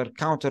over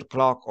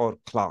counterclock or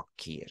clock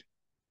here.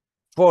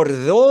 For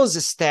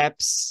those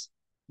steps,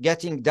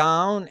 getting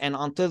down and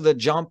until the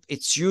jump,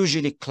 it's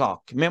usually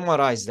clock.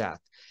 Memorize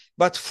that.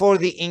 But for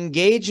the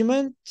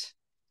engagement,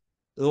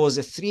 there was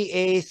a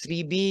 3A,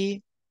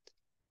 3B,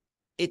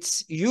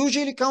 it's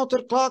usually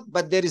counterclock,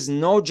 but there is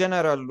no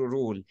general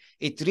rule.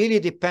 It really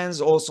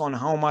depends also on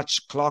how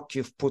much clock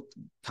you've put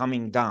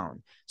coming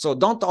down. So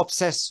don't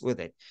obsess with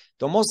it.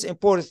 The most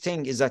important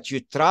thing is that you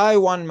try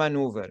one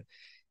maneuver.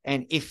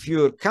 And if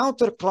you're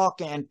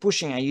counterclocking and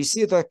pushing and you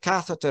see the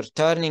catheter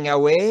turning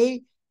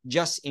away,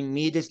 just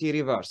immediately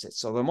reverse it.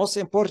 So the most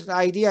important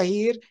idea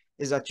here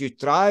is that you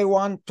try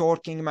one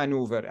torquing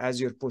maneuver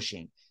as you're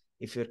pushing.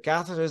 If your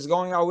catheter is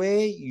going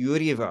away, you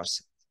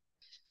reverse it.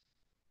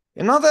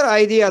 Another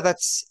idea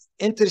that's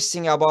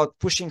interesting about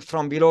pushing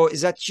from below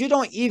is that you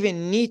don't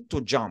even need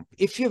to jump.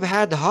 If you've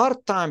had a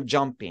hard time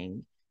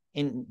jumping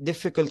in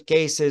difficult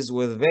cases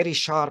with very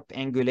sharp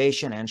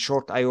angulation and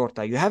short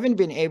aorta, you haven't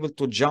been able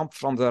to jump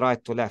from the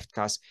right to left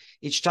cusp.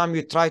 Each time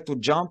you try to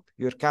jump,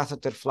 your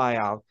catheter fly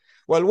out.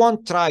 Well,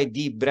 one try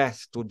deep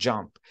breath to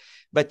jump.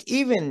 But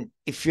even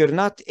if you're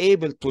not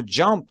able to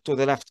jump to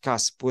the left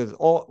cusp with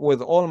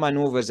all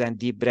maneuvers and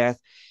deep breath,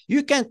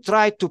 you can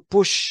try to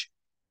push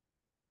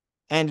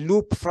and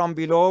loop from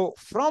below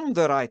from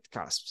the right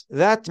cusp.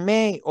 That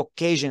may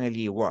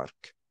occasionally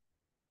work.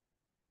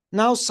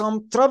 Now,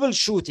 some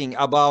troubleshooting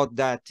about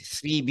that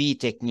 3B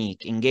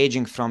technique,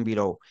 engaging from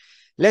below.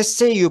 Let's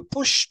say you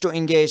push to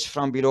engage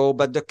from below,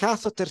 but the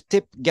catheter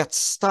tip gets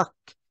stuck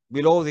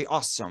below the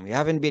ostium. You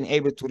haven't been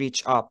able to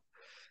reach up.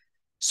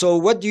 So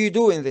what do you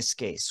do in this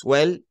case?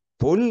 Well,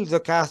 pull the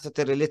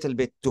catheter a little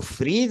bit to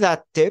free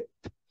that tip,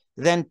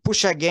 then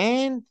push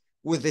again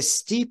with a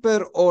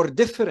steeper or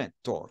different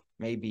torque,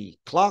 maybe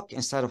clock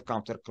instead of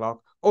counterclock,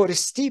 or a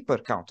steeper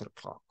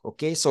counterclock,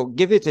 okay? So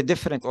give it a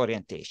different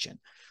orientation.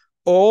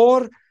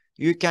 Or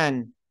you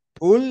can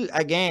pull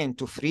again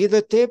to free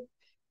the tip,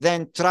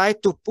 then try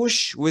to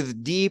push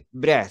with deep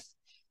breath.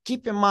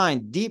 Keep in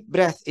mind, deep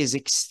breath is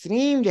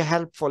extremely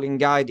helpful in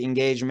guide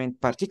engagement,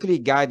 particularly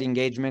guide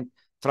engagement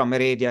from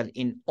radial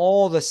in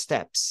all the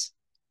steps,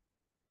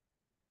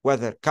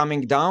 whether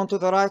coming down to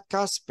the right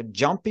cusp,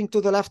 jumping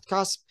to the left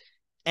cusp,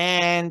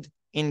 and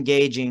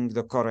engaging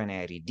the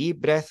coronary.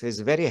 Deep breath is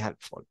very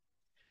helpful.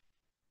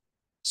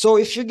 So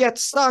if you get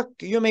stuck,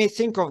 you may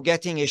think of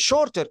getting a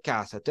shorter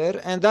catheter,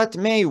 and that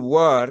may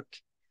work,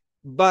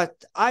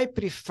 but I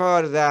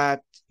prefer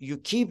that you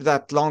keep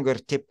that longer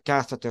tip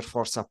catheter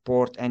for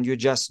support and you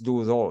just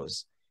do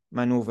those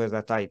maneuvers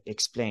that I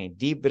explained,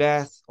 deep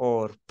breath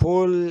or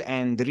pull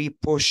and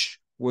re-push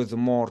with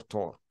more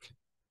torque.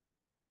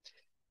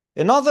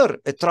 Another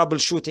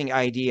troubleshooting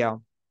idea,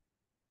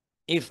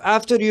 if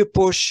after you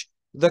push,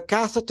 the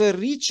catheter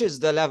reaches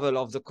the level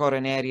of the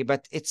coronary,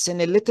 but it's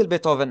in a little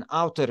bit of an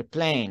outer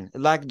plane,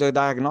 like the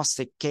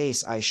diagnostic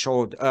case I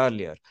showed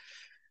earlier.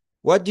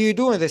 What do you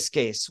do in this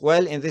case?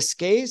 Well, in this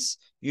case,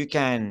 you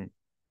can,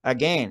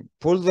 again,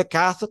 pull the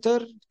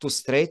catheter to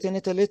straighten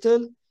it a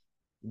little,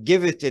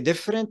 give it a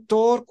different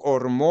torque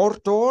or more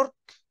torque,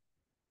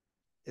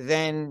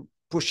 then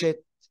push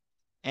it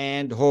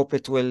and hope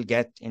it will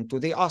get into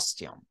the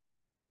ostium.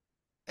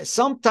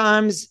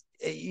 Sometimes,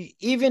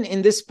 even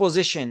in this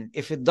position,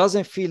 if it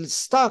doesn't feel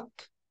stuck,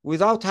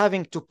 without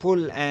having to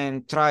pull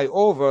and try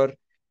over,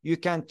 you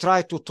can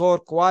try to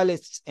torque while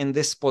it's in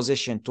this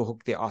position to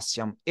hook the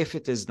ostium if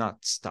it is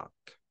not stuck.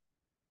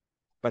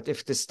 But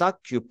if it is stuck,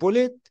 you pull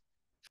it,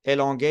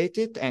 elongate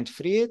it and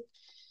free it,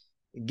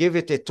 give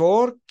it a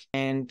torque,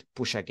 and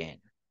push again.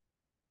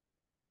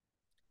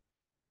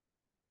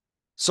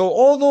 So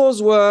all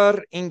those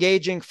were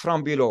engaging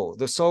from below,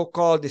 the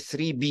so-called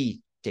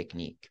 3B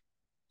technique.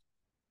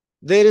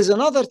 There is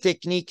another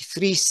technique,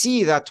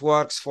 3C, that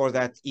works for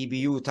that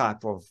EBU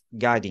type of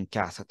guiding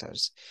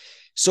catheters.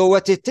 So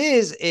what it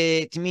is,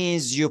 it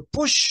means you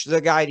push the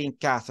guiding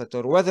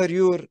catheter, whether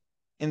you're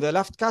in the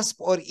left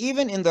cusp or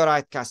even in the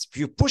right cusp.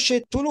 You push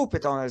it to loop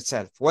it on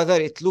itself, whether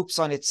it loops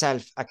on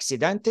itself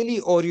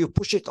accidentally or you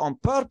push it on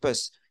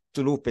purpose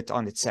to loop it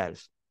on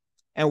itself.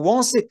 And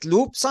once it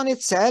loops on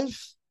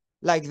itself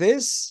like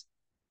this,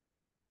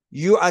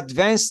 you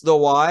advance the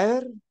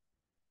wire,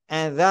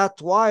 and that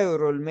wire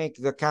will make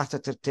the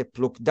catheter tip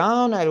look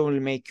down and will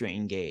make you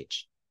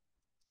engage.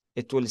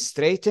 It will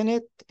straighten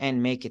it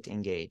and make it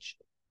engage.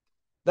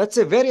 That's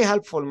a very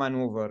helpful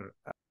maneuver.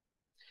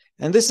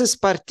 And this is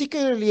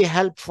particularly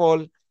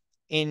helpful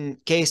in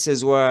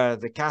cases where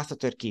the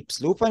catheter keeps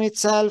looping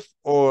itself,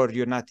 or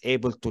you're not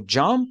able to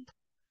jump,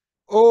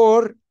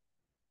 or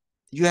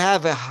you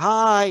have a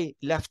high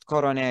left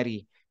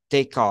coronary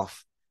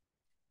takeoff.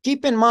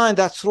 Keep in mind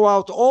that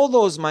throughout all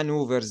those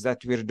maneuvers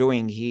that we're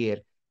doing here,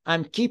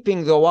 I'm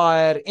keeping the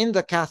wire in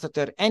the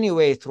catheter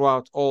anyway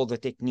throughout all the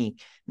technique,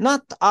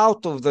 not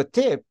out of the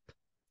tip,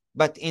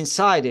 but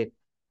inside it,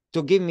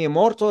 to give me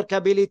more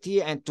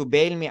torqueability and to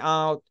bail me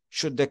out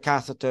should the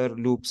catheter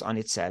loops on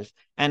itself.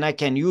 And I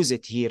can use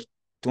it here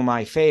to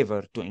my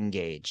favor to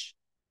engage.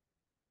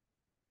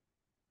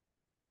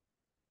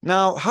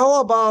 Now, how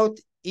about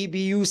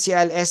EBU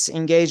CLS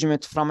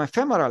engagement from a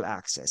femoral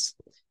axis?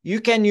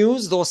 You can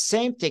use those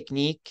same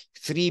technique,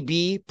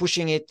 3B,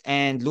 pushing it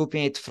and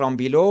looping it from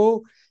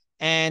below,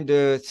 and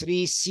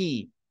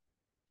 3C,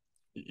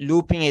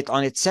 looping it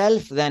on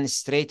itself, then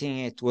straightening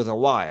it with a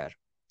wire.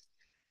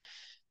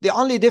 The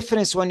only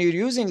difference when you're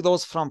using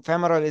those from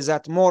femoral is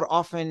that more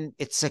often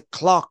it's a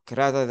clock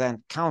rather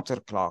than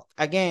counterclock.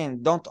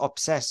 Again, don't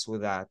obsess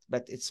with that,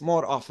 but it's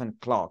more often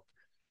clock.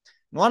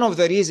 One of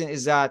the reasons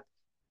is that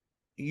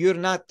you're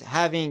not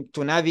having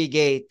to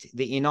navigate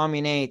the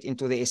innominate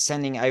into the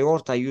ascending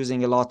aorta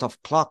using a lot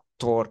of clock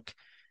torque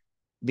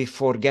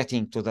before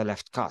getting to the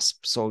left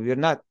cusp. So you're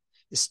not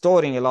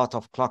storing a lot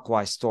of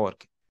clockwise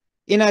torque.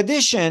 In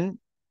addition,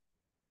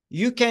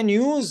 you can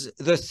use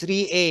the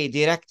 3A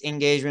direct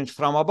engagement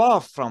from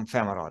above from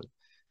femoral.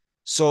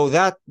 So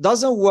that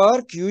doesn't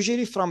work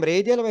usually from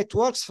radial, but it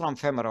works from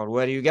femoral,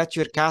 where you get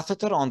your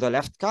catheter on the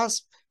left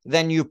cusp,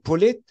 then you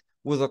pull it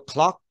with a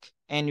clock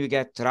and you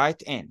get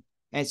right in.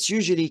 And it's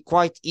usually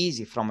quite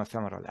easy from a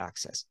femoral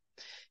access.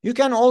 You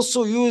can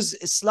also use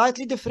a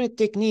slightly different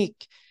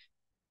technique,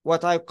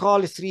 what I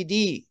call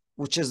 3D,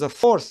 which is the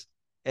fourth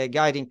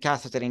guiding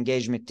catheter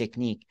engagement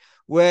technique,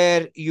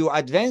 where you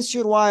advance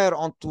your wire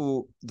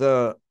onto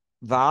the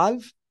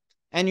valve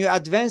and you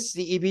advance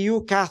the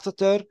EBU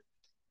catheter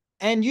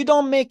and you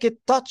don't make it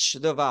touch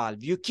the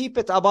valve. You keep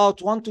it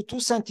about 1 to 2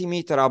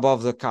 centimeters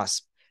above the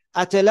cusp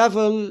at a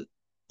level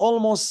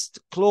almost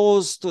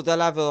close to the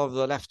level of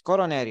the left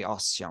coronary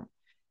ostium.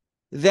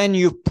 Then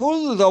you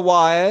pull the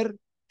wire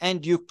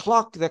and you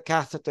clock the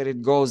catheter,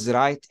 it goes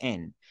right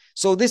in.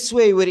 So this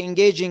way we're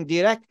engaging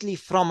directly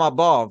from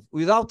above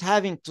without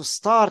having to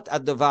start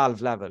at the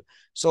valve level.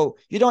 So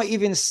you don't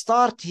even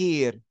start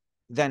here,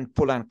 then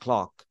pull and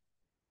clock.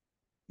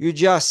 You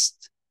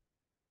just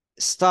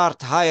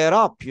start higher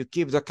up. You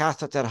keep the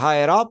catheter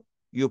higher up,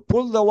 you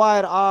pull the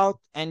wire out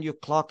and you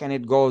clock and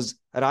it goes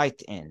right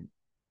in.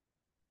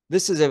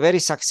 This is a very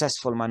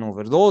successful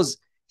maneuver. Those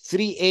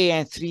 3A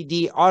and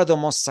 3D are the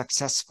most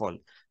successful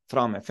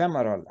from a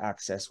femoral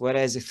access,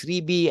 whereas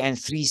 3B and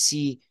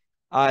 3C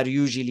are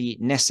usually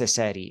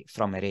necessary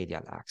from a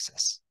radial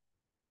access.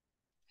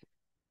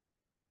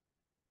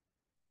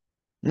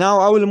 Now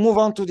I will move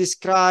on to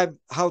describe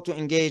how to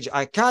engage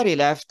Ikari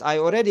left. I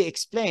already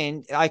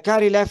explained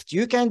Ikari left,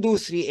 you can do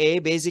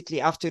 3A.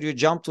 Basically, after you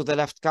jump to the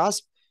left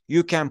cusp,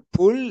 you can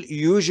pull,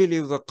 usually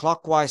with a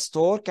clockwise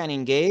torque and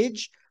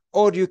engage,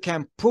 or you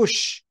can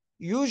push,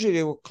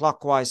 usually with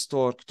clockwise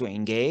torque to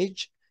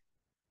engage.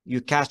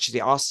 You catch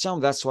the ostium.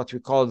 That's what we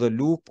call the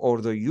loop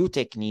or the U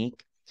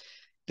technique.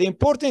 The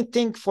important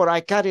thing for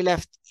Ikari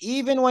left,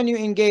 even when you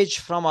engage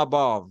from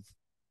above,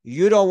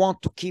 you don't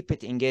want to keep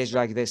it engaged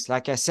like this.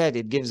 Like I said,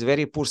 it gives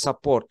very poor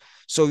support.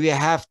 So you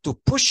have to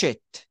push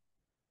it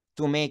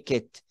to make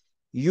it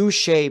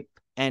U-shape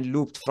and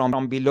looped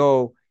from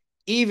below,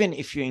 even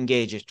if you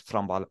engage it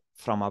from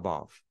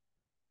above.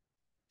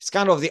 It's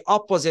kind of the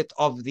opposite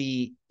of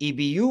the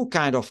EBU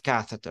kind of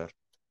catheter,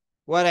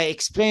 where I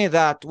explained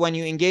that when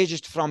you engage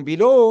it from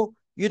below,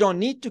 you don't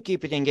need to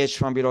keep it engaged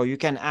from below. You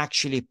can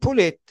actually pull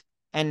it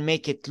and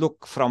make it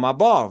look from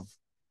above.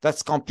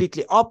 That's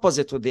completely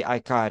opposite with the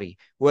Ikari,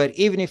 where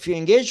even if you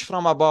engage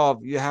from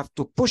above, you have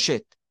to push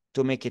it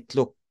to make it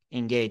look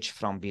engaged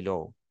from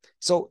below.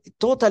 So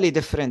totally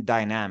different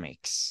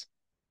dynamics.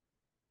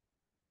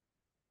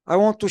 I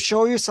want to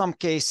show you some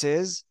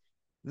cases.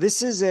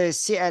 This is a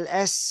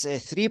CLS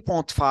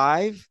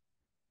 3.5.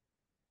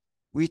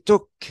 We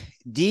took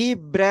deep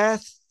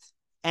breath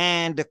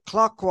and a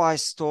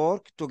clockwise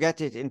torque to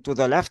get it into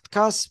the left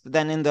cusp.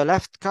 Then in the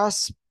left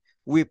cusp,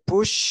 we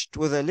pushed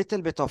with a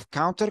little bit of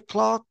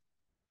counterclock.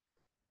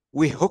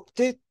 We hooked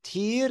it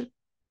here.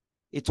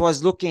 It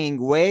was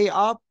looking way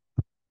up.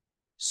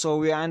 So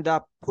we end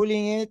up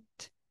pulling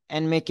it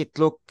and make it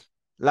look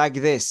like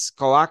this,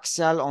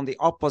 coaxial on the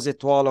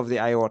opposite wall of the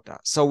aorta.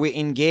 So we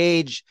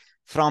engage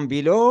from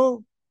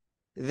below,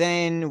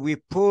 then we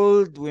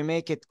pulled, we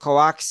make it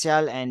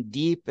coaxial and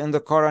deep in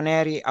the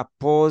coronary,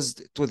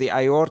 opposed to the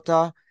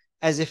aorta,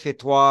 as if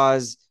it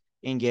was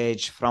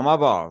engaged from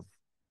above.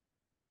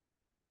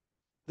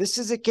 This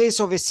is a case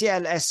of a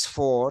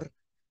CLS4.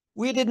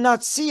 We did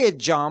not see it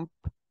jump,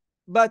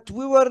 but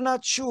we were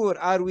not sure,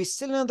 are we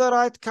still in the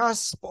right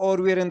cusp or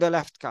we're in the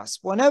left cusp?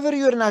 Whenever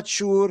you're not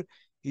sure,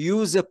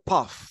 use a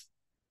puff.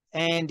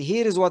 And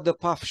here is what the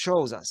puff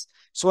shows us.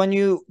 So when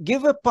you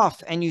give a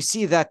puff and you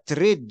see that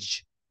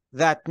ridge,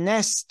 that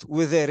nest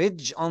with a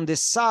ridge on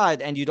this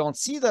side, and you don't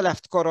see the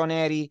left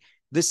coronary,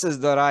 this is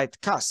the right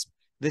cusp.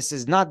 This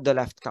is not the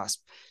left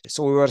cusp.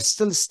 So we were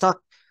still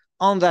stuck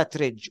on that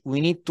ridge.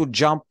 We need to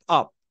jump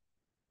up.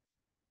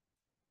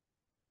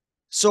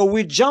 So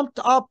we jumped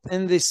up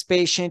in this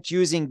patient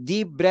using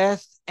deep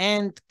breath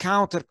and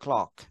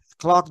counterclock.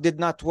 Clock did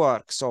not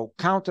work, so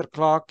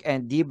counterclock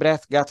and deep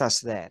breath got us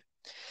there.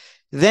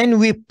 Then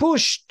we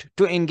pushed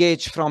to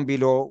engage from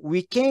below.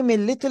 We came a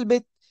little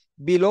bit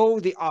below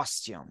the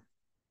ostium.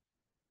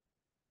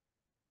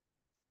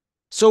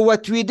 So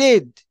what we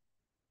did,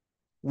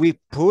 we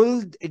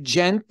pulled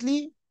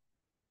gently.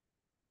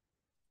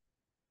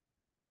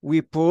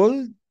 We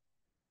pulled.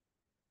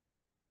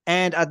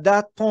 And at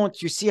that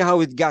point, you see how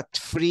it got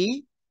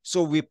free.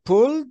 So we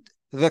pulled,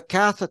 the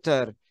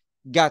catheter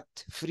got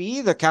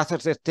free, the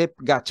catheter tip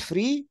got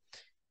free.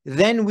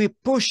 Then we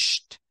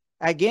pushed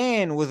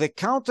again with a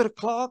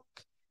counterclock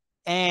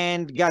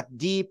and got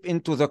deep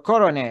into the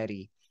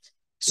coronary.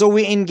 So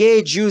we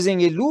engaged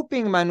using a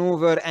looping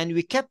maneuver, and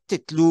we kept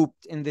it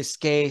looped in this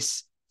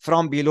case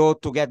from below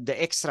to get the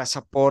extra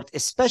support,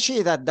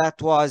 especially that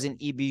was in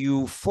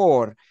EBU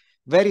 4,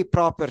 very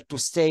proper to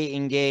stay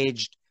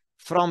engaged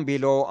from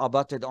below,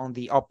 abutted on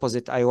the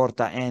opposite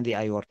aorta and the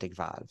aortic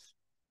valve.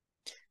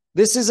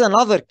 This is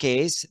another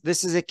case.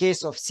 This is a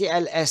case of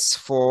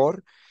CLS4.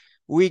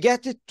 We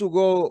get it to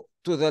go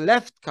to the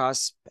left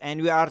cusp,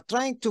 and we are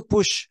trying to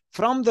push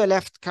from the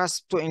left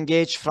cusp to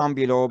engage from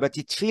below, but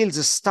it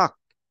feels stuck.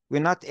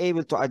 We're not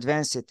able to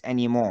advance it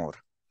anymore.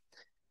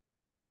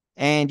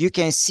 And you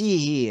can see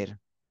here,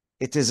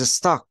 it is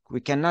stuck.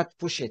 We cannot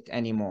push it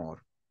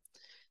anymore.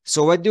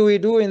 So what do we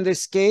do in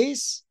this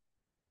case?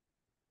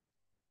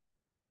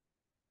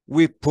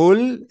 We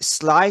pull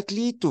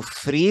slightly to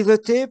free the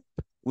tip.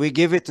 We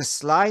give it a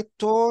slight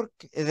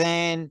torque.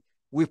 Then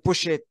we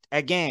push it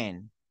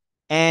again.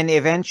 And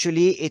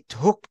eventually it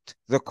hooked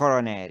the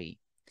coronary.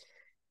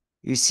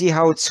 You see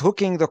how it's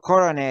hooking the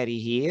coronary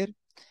here.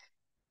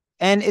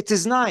 And it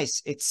is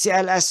nice. It's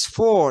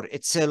CLS4.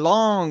 It's a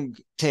long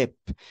tip.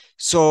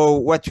 So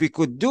what we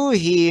could do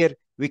here,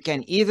 we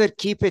can either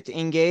keep it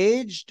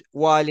engaged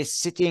while it's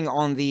sitting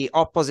on the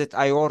opposite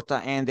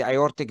aorta and the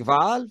aortic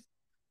valve,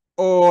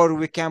 or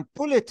we can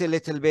pull it a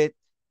little bit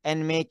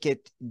and make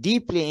it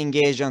deeply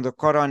engaged on the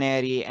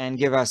coronary and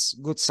give us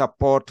good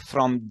support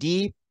from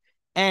deep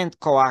and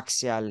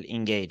coaxial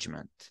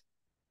engagement.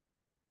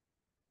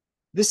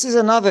 This is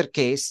another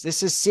case.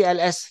 This is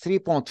CLS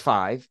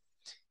 3.5.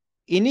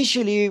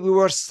 Initially, we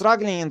were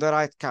struggling in the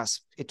right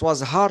cusp. It was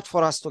hard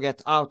for us to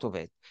get out of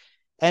it.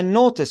 And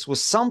notice, with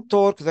some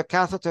torque, the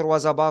catheter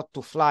was about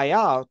to fly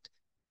out.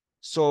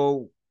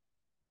 So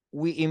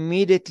we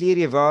immediately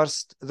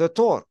reversed the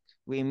torque.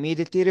 We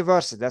immediately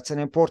reverse it. That's an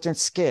important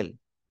skill.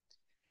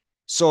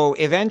 So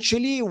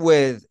eventually,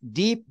 with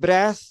deep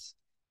breath,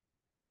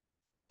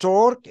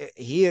 torque,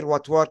 here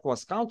what worked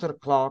was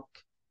counterclock,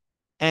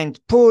 and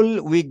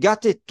pull, we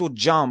got it to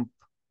jump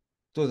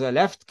to the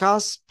left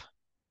cusp.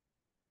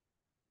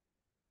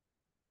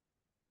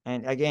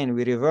 And again,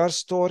 we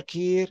reverse torque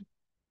here.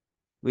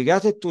 We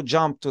got it to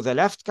jump to the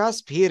left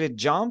cusp. Here it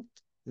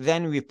jumped.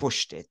 Then we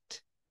pushed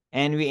it.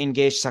 And we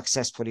engaged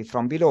successfully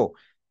from below.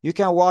 You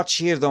can watch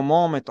here the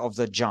moment of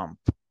the jump.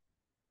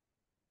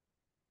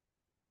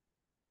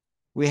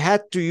 We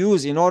had to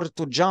use, in order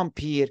to jump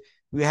here,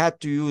 we had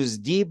to use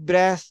deep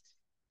breath,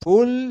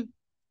 pull,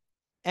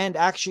 and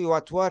actually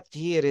what worked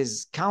here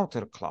is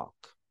counterclock.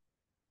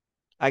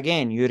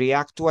 Again, you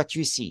react to what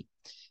you see.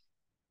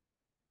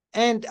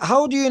 And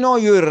how do you know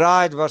you're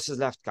right versus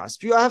left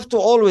cusp? You have to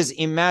always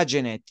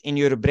imagine it in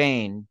your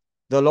brain,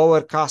 the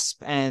lower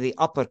cusp and the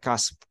upper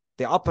cusp.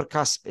 The upper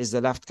cusp is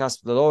the left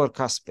cusp, the lower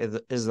cusp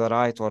is the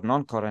right or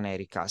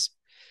non-coronary cusp.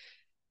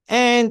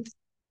 And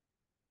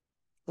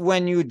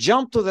when you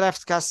jump to the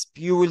left cusp,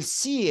 you will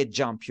see a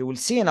jump, you will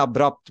see an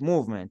abrupt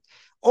movement.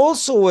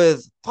 Also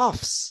with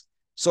puffs.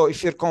 So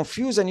if you're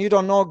confused and you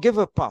don't know, give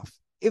a puff.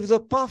 If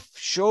the puff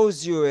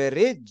shows you a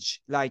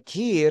ridge like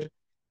here,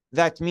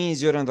 that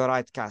means you're in the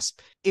right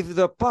cusp. If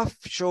the puff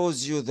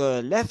shows you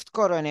the left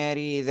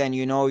coronary, then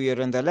you know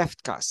you're in the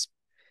left cusp.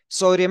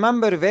 So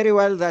remember very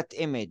well that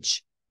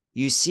image.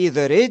 You see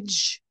the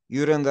ridge,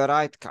 you're in the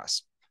right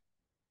cusp.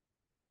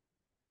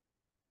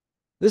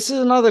 This is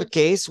another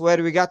case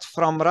where we got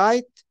from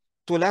right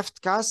to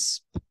left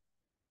cusp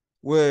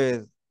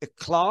with a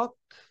clock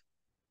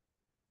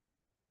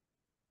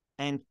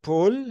and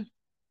pull.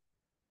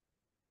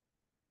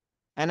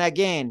 And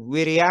again,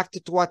 we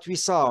reacted to what we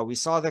saw. We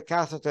saw the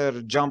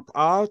catheter jump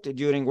out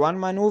during one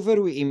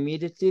maneuver. We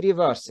immediately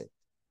reverse it.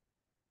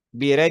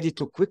 Be ready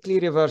to quickly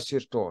reverse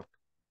your torque.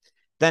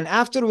 Then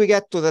after we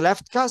get to the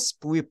left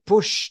cusp, we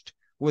pushed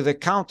with a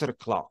counter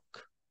clock.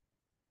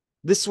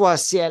 This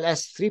was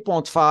CLS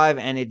 3.5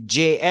 and a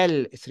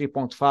JL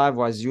 3.5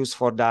 was used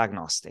for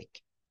diagnostic.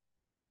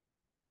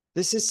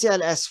 This is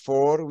CLS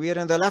 4. We're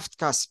in the left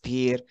cusp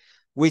here.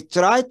 We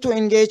tried to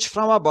engage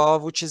from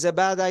above, which is a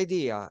bad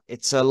idea.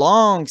 It's a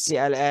long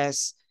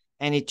CLS,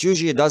 and it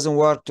usually doesn't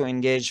work to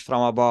engage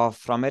from above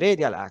from a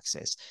radial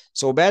axis.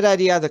 So bad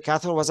idea, the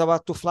catheter was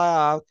about to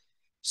fly out.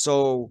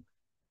 So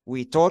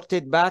we torqued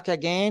it back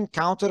again,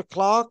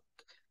 counterclock,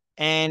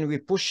 and we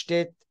pushed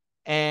it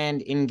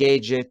and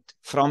engaged it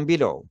from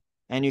below.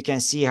 And you can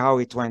see how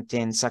it went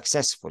in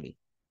successfully.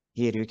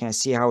 Here you can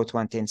see how it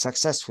went in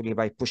successfully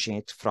by pushing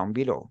it from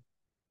below.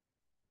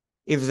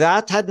 If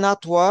that had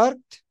not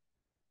worked,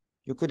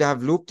 you could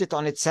have looped it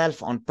on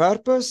itself on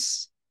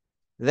purpose,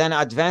 then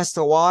advance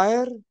the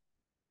wire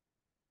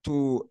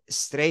to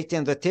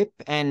straighten the tip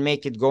and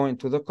make it go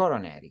into the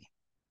coronary.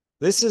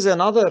 This is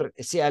another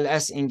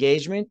CLS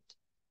engagement.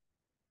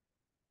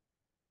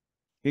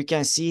 You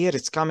can see here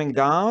it's coming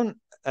down,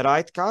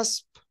 right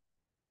cusp.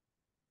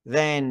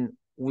 Then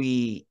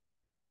we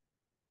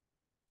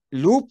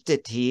looped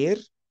it here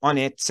on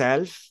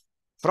itself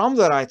from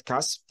the right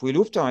cusp. We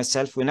looped it on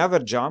itself. We never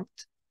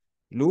jumped.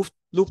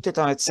 Looped it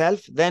on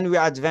itself. Then we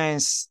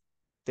advanced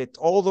it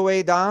all the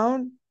way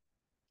down,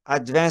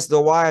 advanced the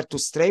wire to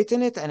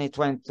straighten it, and it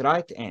went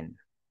right in.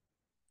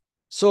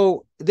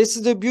 So this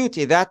is the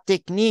beauty. That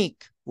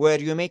technique where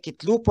you make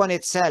it loop on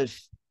itself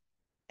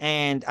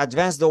and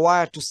advance the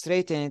wire to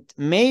straighten it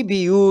may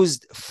be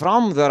used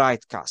from the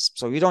right cusp.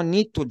 So you don't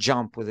need to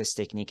jump with this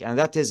technique. And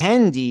that is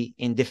handy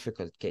in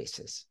difficult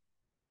cases.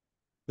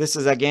 This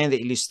is again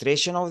the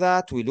illustration of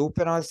that. We loop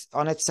it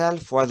on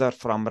itself, whether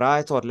from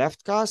right or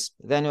left cusp.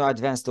 Then you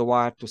advance the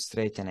wire to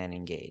straighten and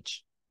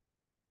engage.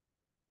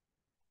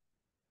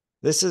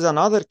 This is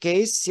another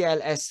case,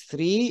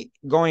 CLS3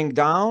 going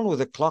down with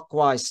a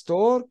clockwise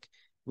torque.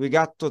 We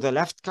got to the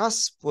left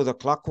cusp with a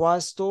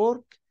clockwise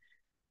torque.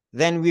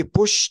 Then we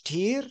pushed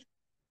here.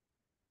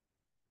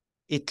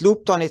 It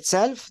looped on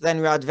itself. Then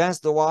we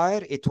advanced the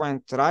wire. It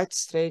went right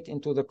straight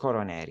into the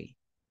coronary.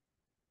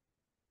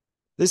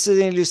 This is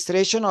an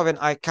illustration of an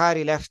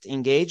Ikari left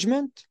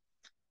engagement.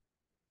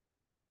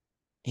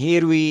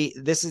 Here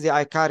this is the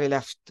Ikari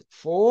left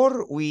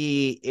 4.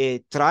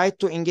 We tried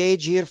to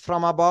engage here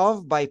from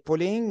above by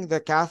pulling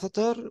the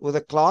catheter with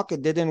a clock.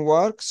 It didn't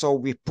work, so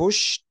we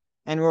pushed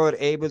and we were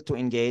able to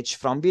engage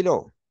from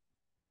below.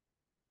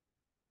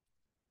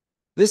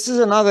 This is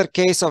another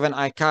case of an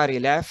Ikari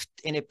left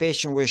in a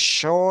patient with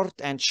short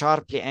and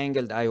sharply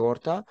angled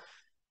aorta.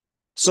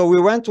 So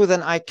we went with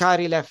an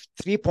Ikari left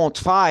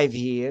 3.5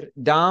 here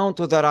down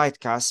to the right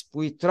cusp.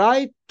 We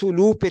tried to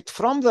loop it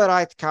from the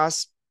right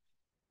cusp.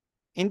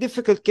 In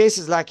difficult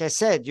cases, like I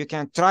said, you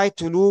can try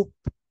to loop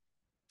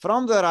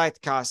from the right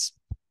cusp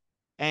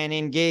and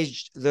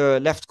engage the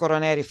left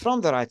coronary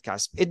from the right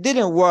cusp. It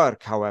didn't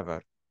work,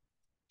 however.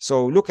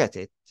 So look at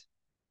it.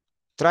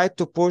 Tried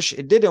to push,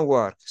 it didn't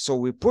work. So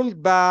we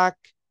pulled back,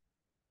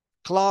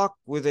 clock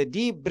with a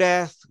deep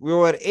breath. We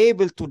were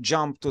able to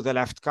jump to the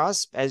left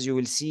cusp. As you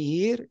will see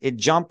here, it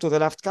jumped to the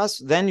left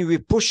cusp. Then we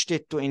pushed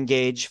it to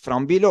engage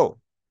from below.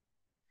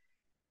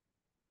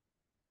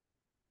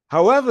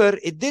 However,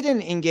 it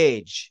didn't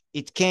engage.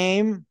 It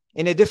came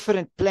in a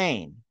different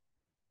plane.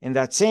 In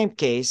that same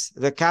case,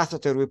 the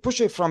catheter, we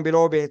pushed it from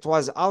below, but it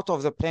was out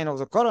of the plane of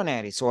the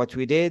coronary. So what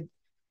we did,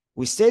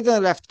 we stayed on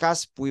the left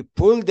cusp. We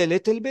pulled a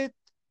little bit.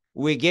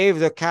 We gave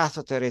the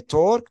catheter a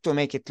torque to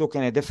make it look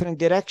in a different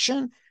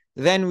direction.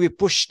 Then we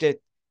pushed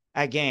it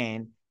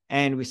again,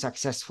 and we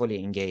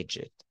successfully engaged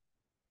it.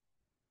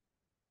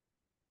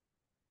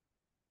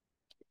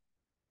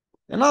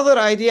 Another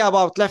idea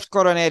about left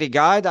coronary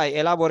guide, I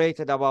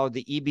elaborated about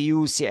the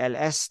EBU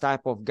CLS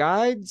type of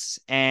guides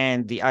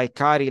and the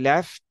Ikari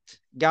left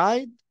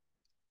guide.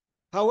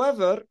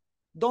 However,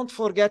 don't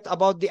forget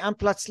about the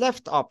Amplatz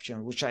left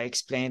option, which I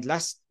explained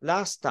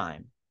last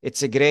time.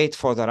 It's great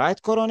for the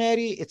right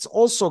coronary. It's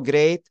also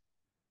great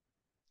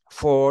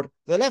for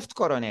the left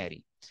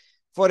coronary.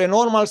 For a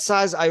normal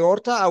size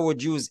aorta, I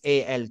would use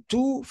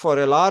AL2. For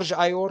a large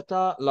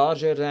aorta,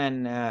 larger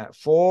than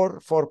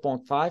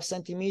 4.5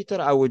 centimeter,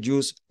 I would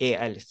use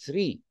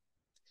AL3.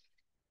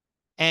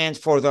 And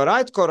for the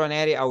right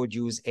coronary, I would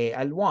use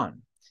AL1.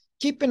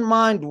 Keep in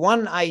mind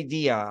one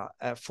idea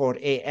for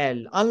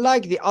AL.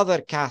 Unlike the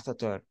other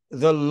catheter,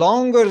 the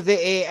longer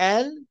the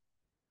AL,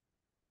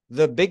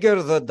 the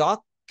bigger the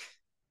duct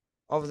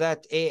of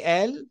that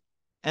AL,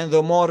 and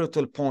the more it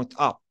will point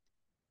up.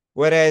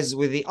 Whereas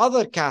with the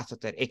other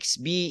catheter,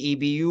 XB,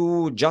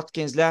 EBU,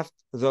 Judkins left,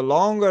 the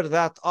longer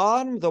that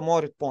arm, the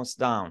more it points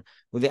down.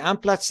 With the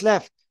Amplatz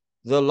left,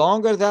 the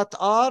longer that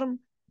arm,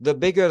 the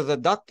bigger the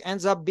duct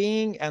ends up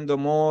being, and the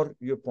more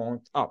you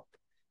point up.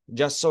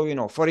 Just so you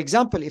know. For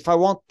example, if I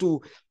want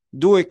to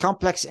do a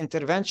complex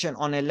intervention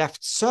on a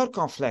left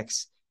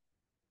circumflex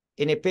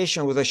in a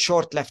patient with a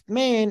short left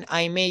main,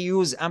 I may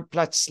use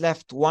Amplatz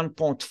left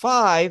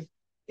 1.5,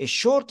 a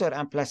shorter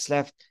Amplatz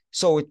left,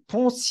 so it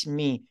points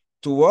me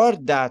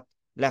toward that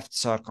left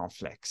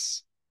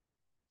circumflex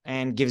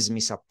and gives me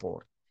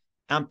support.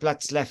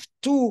 Amplatz left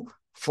 2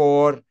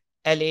 for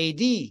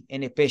LAD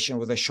in a patient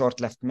with a short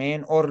left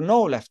main or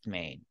no left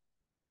main.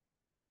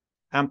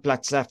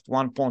 Amplatz left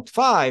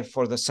 1.5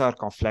 for the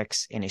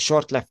circumflex in a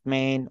short left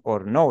main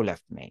or no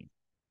left main.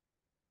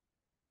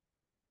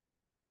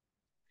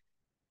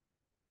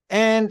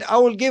 And I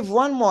will give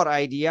one more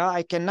idea.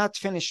 I cannot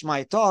finish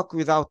my talk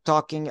without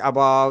talking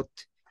about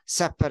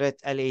separate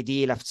LAD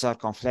left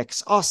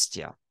circumflex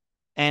ostia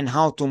and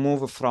how to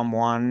move from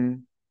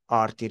one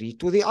artery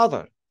to the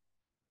other.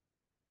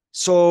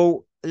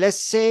 So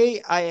let's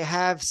say I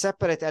have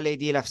separate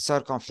LAD left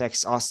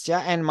circumflex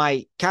ostia and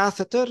my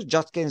catheter,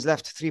 Judkins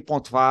left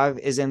 3.5,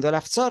 is in the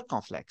left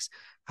circumflex.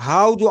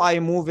 How do I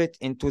move it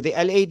into the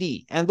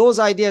LAD? And those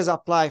ideas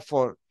apply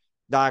for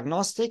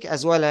diagnostic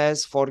as well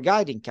as for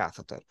guiding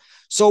catheter.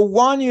 So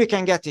one, you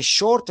can get a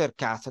shorter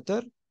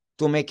catheter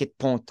to make it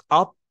point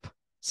up,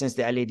 since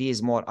the LAD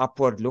is more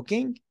upward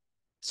looking,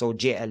 so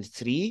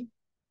JL3.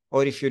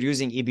 Or if you're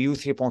using EBU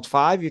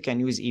 3.5, you can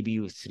use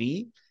EBU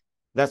 3.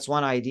 That's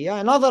one idea.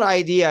 Another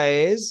idea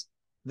is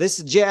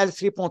this JL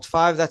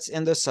 3.5 that's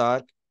in the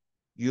circ.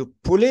 You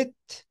pull it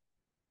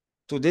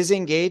to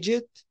disengage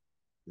it,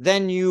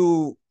 then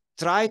you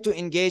try to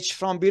engage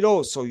from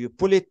below. So you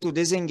pull it to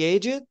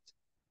disengage it,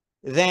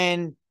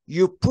 then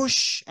you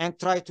push and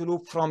try to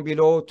loop from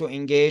below to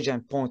engage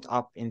and point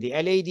up in the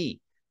LAD.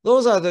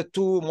 Those are the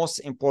two most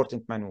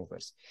important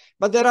maneuvers.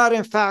 But there are,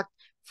 in fact,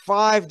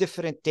 5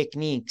 different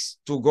techniques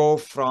to go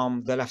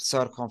from the left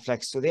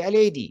circumflex to the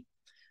LAD.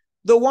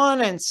 The one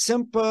and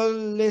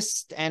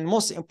simplest and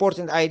most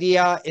important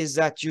idea is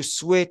that you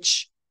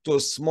switch to a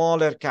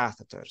smaller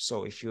catheter.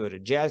 So if you're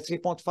JL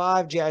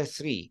 3.5, JL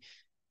 3,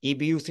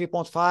 EBU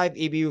 3.5,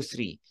 EBU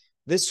 3,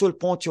 this will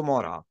point you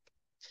more up.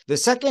 The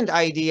second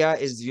idea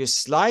is you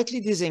slightly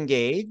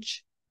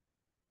disengage,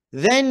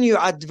 then you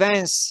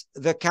advance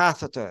the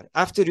catheter.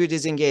 After you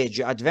disengage,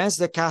 you advance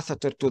the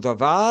catheter to the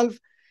valve,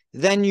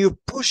 then you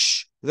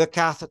push the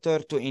catheter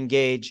to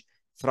engage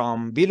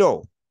from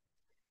below.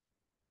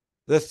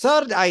 The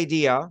third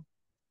idea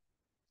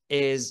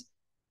is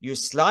you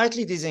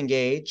slightly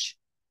disengage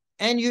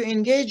and you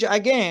engage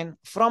again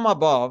from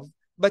above,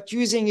 but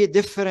using a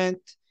different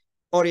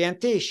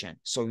orientation.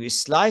 So you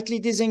slightly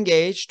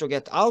disengage to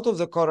get out of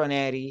the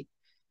coronary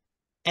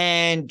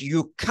and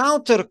you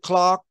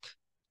counterclock,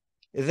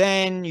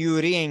 then you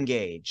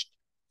re-engage.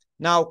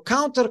 Now,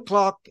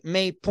 counterclock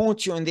may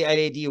point you in the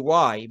LAD.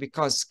 Why?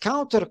 Because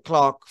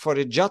counterclock for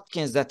a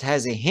Judkins that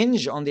has a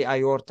hinge on the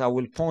aorta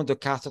will point the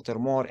catheter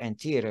more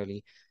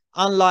anteriorly,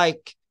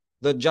 unlike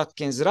the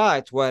Judkins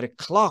right, where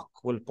clock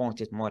will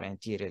point it more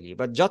anteriorly.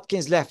 But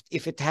Judkins left,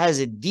 if it has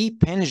a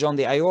deep hinge on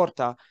the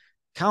aorta,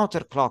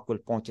 counterclock will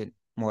point it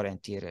more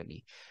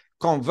anteriorly.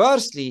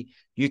 Conversely,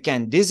 you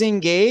can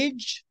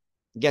disengage,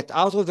 get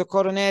out of the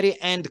coronary,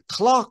 and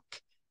clock,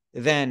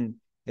 then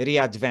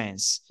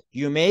re-advance.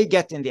 You may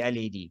get in the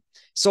LAD.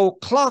 So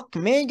clock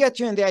may get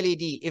you in the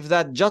LAD. If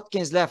that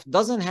Judkins left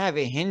doesn't have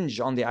a hinge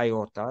on the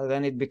aorta,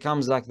 then it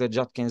becomes like the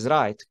Judkins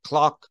right.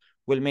 Clock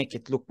will make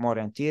it look more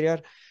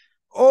anterior.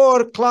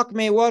 Or clock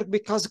may work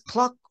because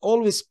clock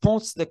always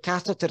points the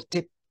catheter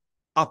tip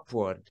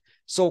upward.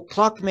 So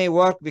clock may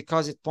work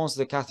because it points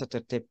the catheter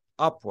tip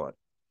upward.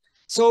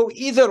 So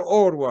either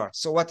or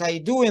works. So what I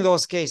do in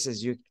those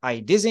cases,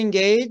 I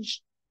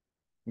disengage,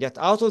 get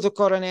out of the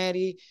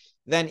coronary.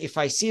 Then if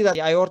I see that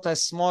the aorta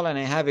is small and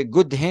I have a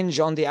good hinge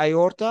on the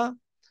aorta,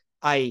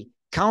 I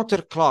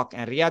counterclock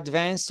and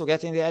re-advance to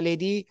get in the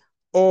LAD.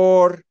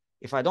 Or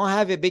if I don't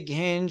have a big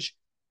hinge,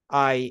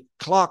 I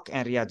clock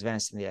and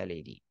re-advance in the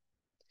LAD.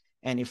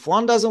 And if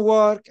one doesn't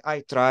work,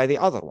 I try the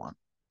other one.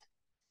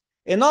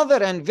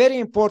 Another and very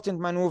important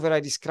maneuver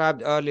I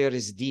described earlier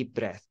is deep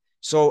breath.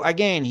 So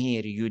again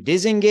here, you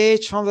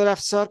disengage from the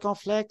left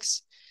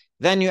circumflex,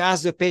 then you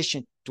ask the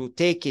patient to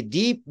take a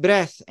deep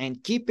breath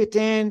and keep it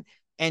in,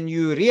 and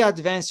you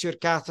re-advance your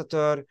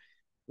catheter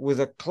with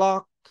a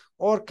clock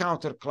or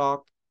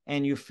counterclock,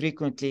 and you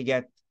frequently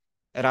get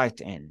right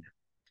in.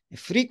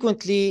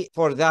 Frequently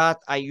for that,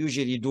 I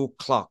usually do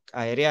clock.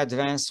 I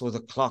re-advance with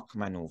a clock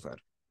maneuver.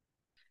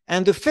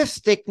 And the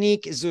fifth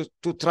technique is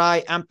to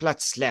try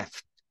Amplatz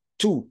left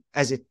 2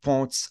 as it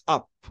points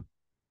up,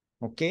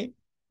 okay?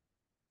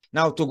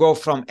 Now to go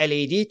from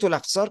LAD to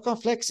left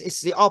circumflex,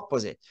 it's the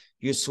opposite.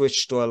 You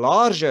switch to a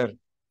larger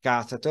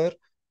catheter,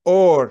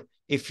 or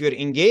if you're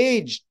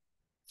engaged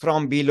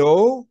from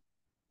below,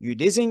 you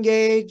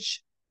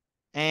disengage,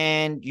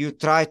 and you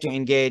try to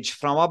engage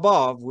from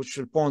above, which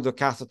will point the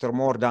catheter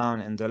more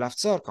down in the left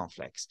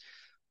circumflex.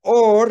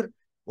 Or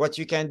what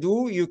you can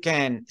do, you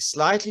can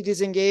slightly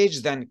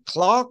disengage, then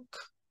clock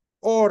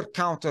or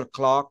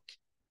counterclock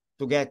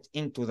to get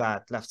into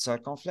that left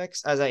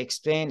circumflex. As I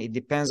explained, it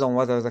depends on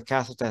whether the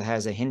catheter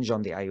has a hinge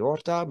on the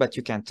aorta, but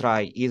you can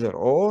try either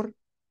or.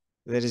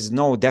 There is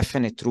no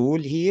definite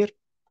rule here.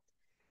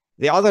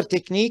 The other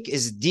technique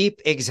is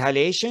deep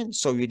exhalation.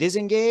 So you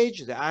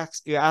disengage,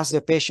 you ask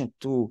the patient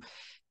to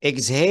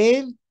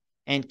exhale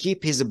and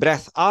keep his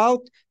breath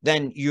out.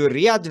 Then you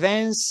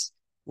re-advance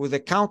with a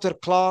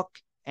counterclock,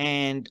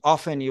 and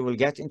often you will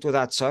get into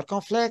that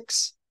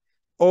circumflex.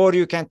 Or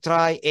you can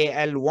try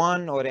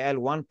AL1 or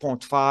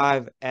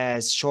AL1.5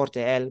 as short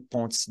AL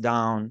points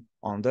down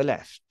on the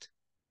left.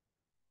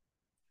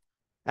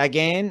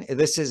 Again,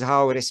 this is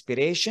how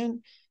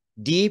respiration.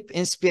 Deep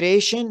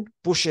inspiration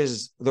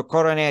pushes the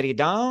coronary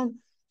down.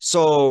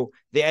 So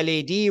the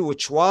LAD,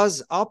 which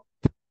was up,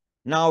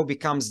 now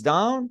becomes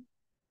down.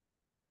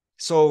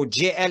 So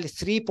GL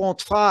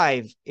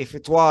 3.5, if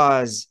it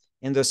was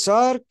in the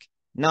circ,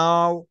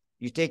 now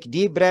you take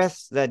deep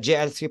breaths, that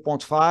GL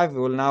 3.5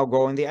 will now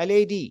go in the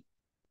LAD.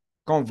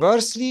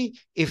 Conversely,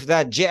 if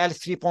that GL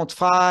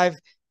 3.5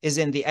 is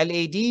in the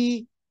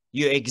LAD,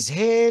 you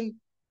exhale,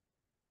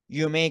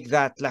 you make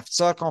that left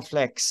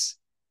circumflex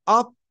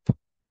up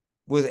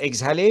with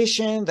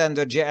exhalation, then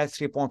the GL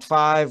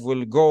 3.5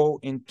 will go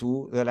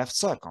into the left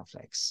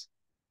circumflex.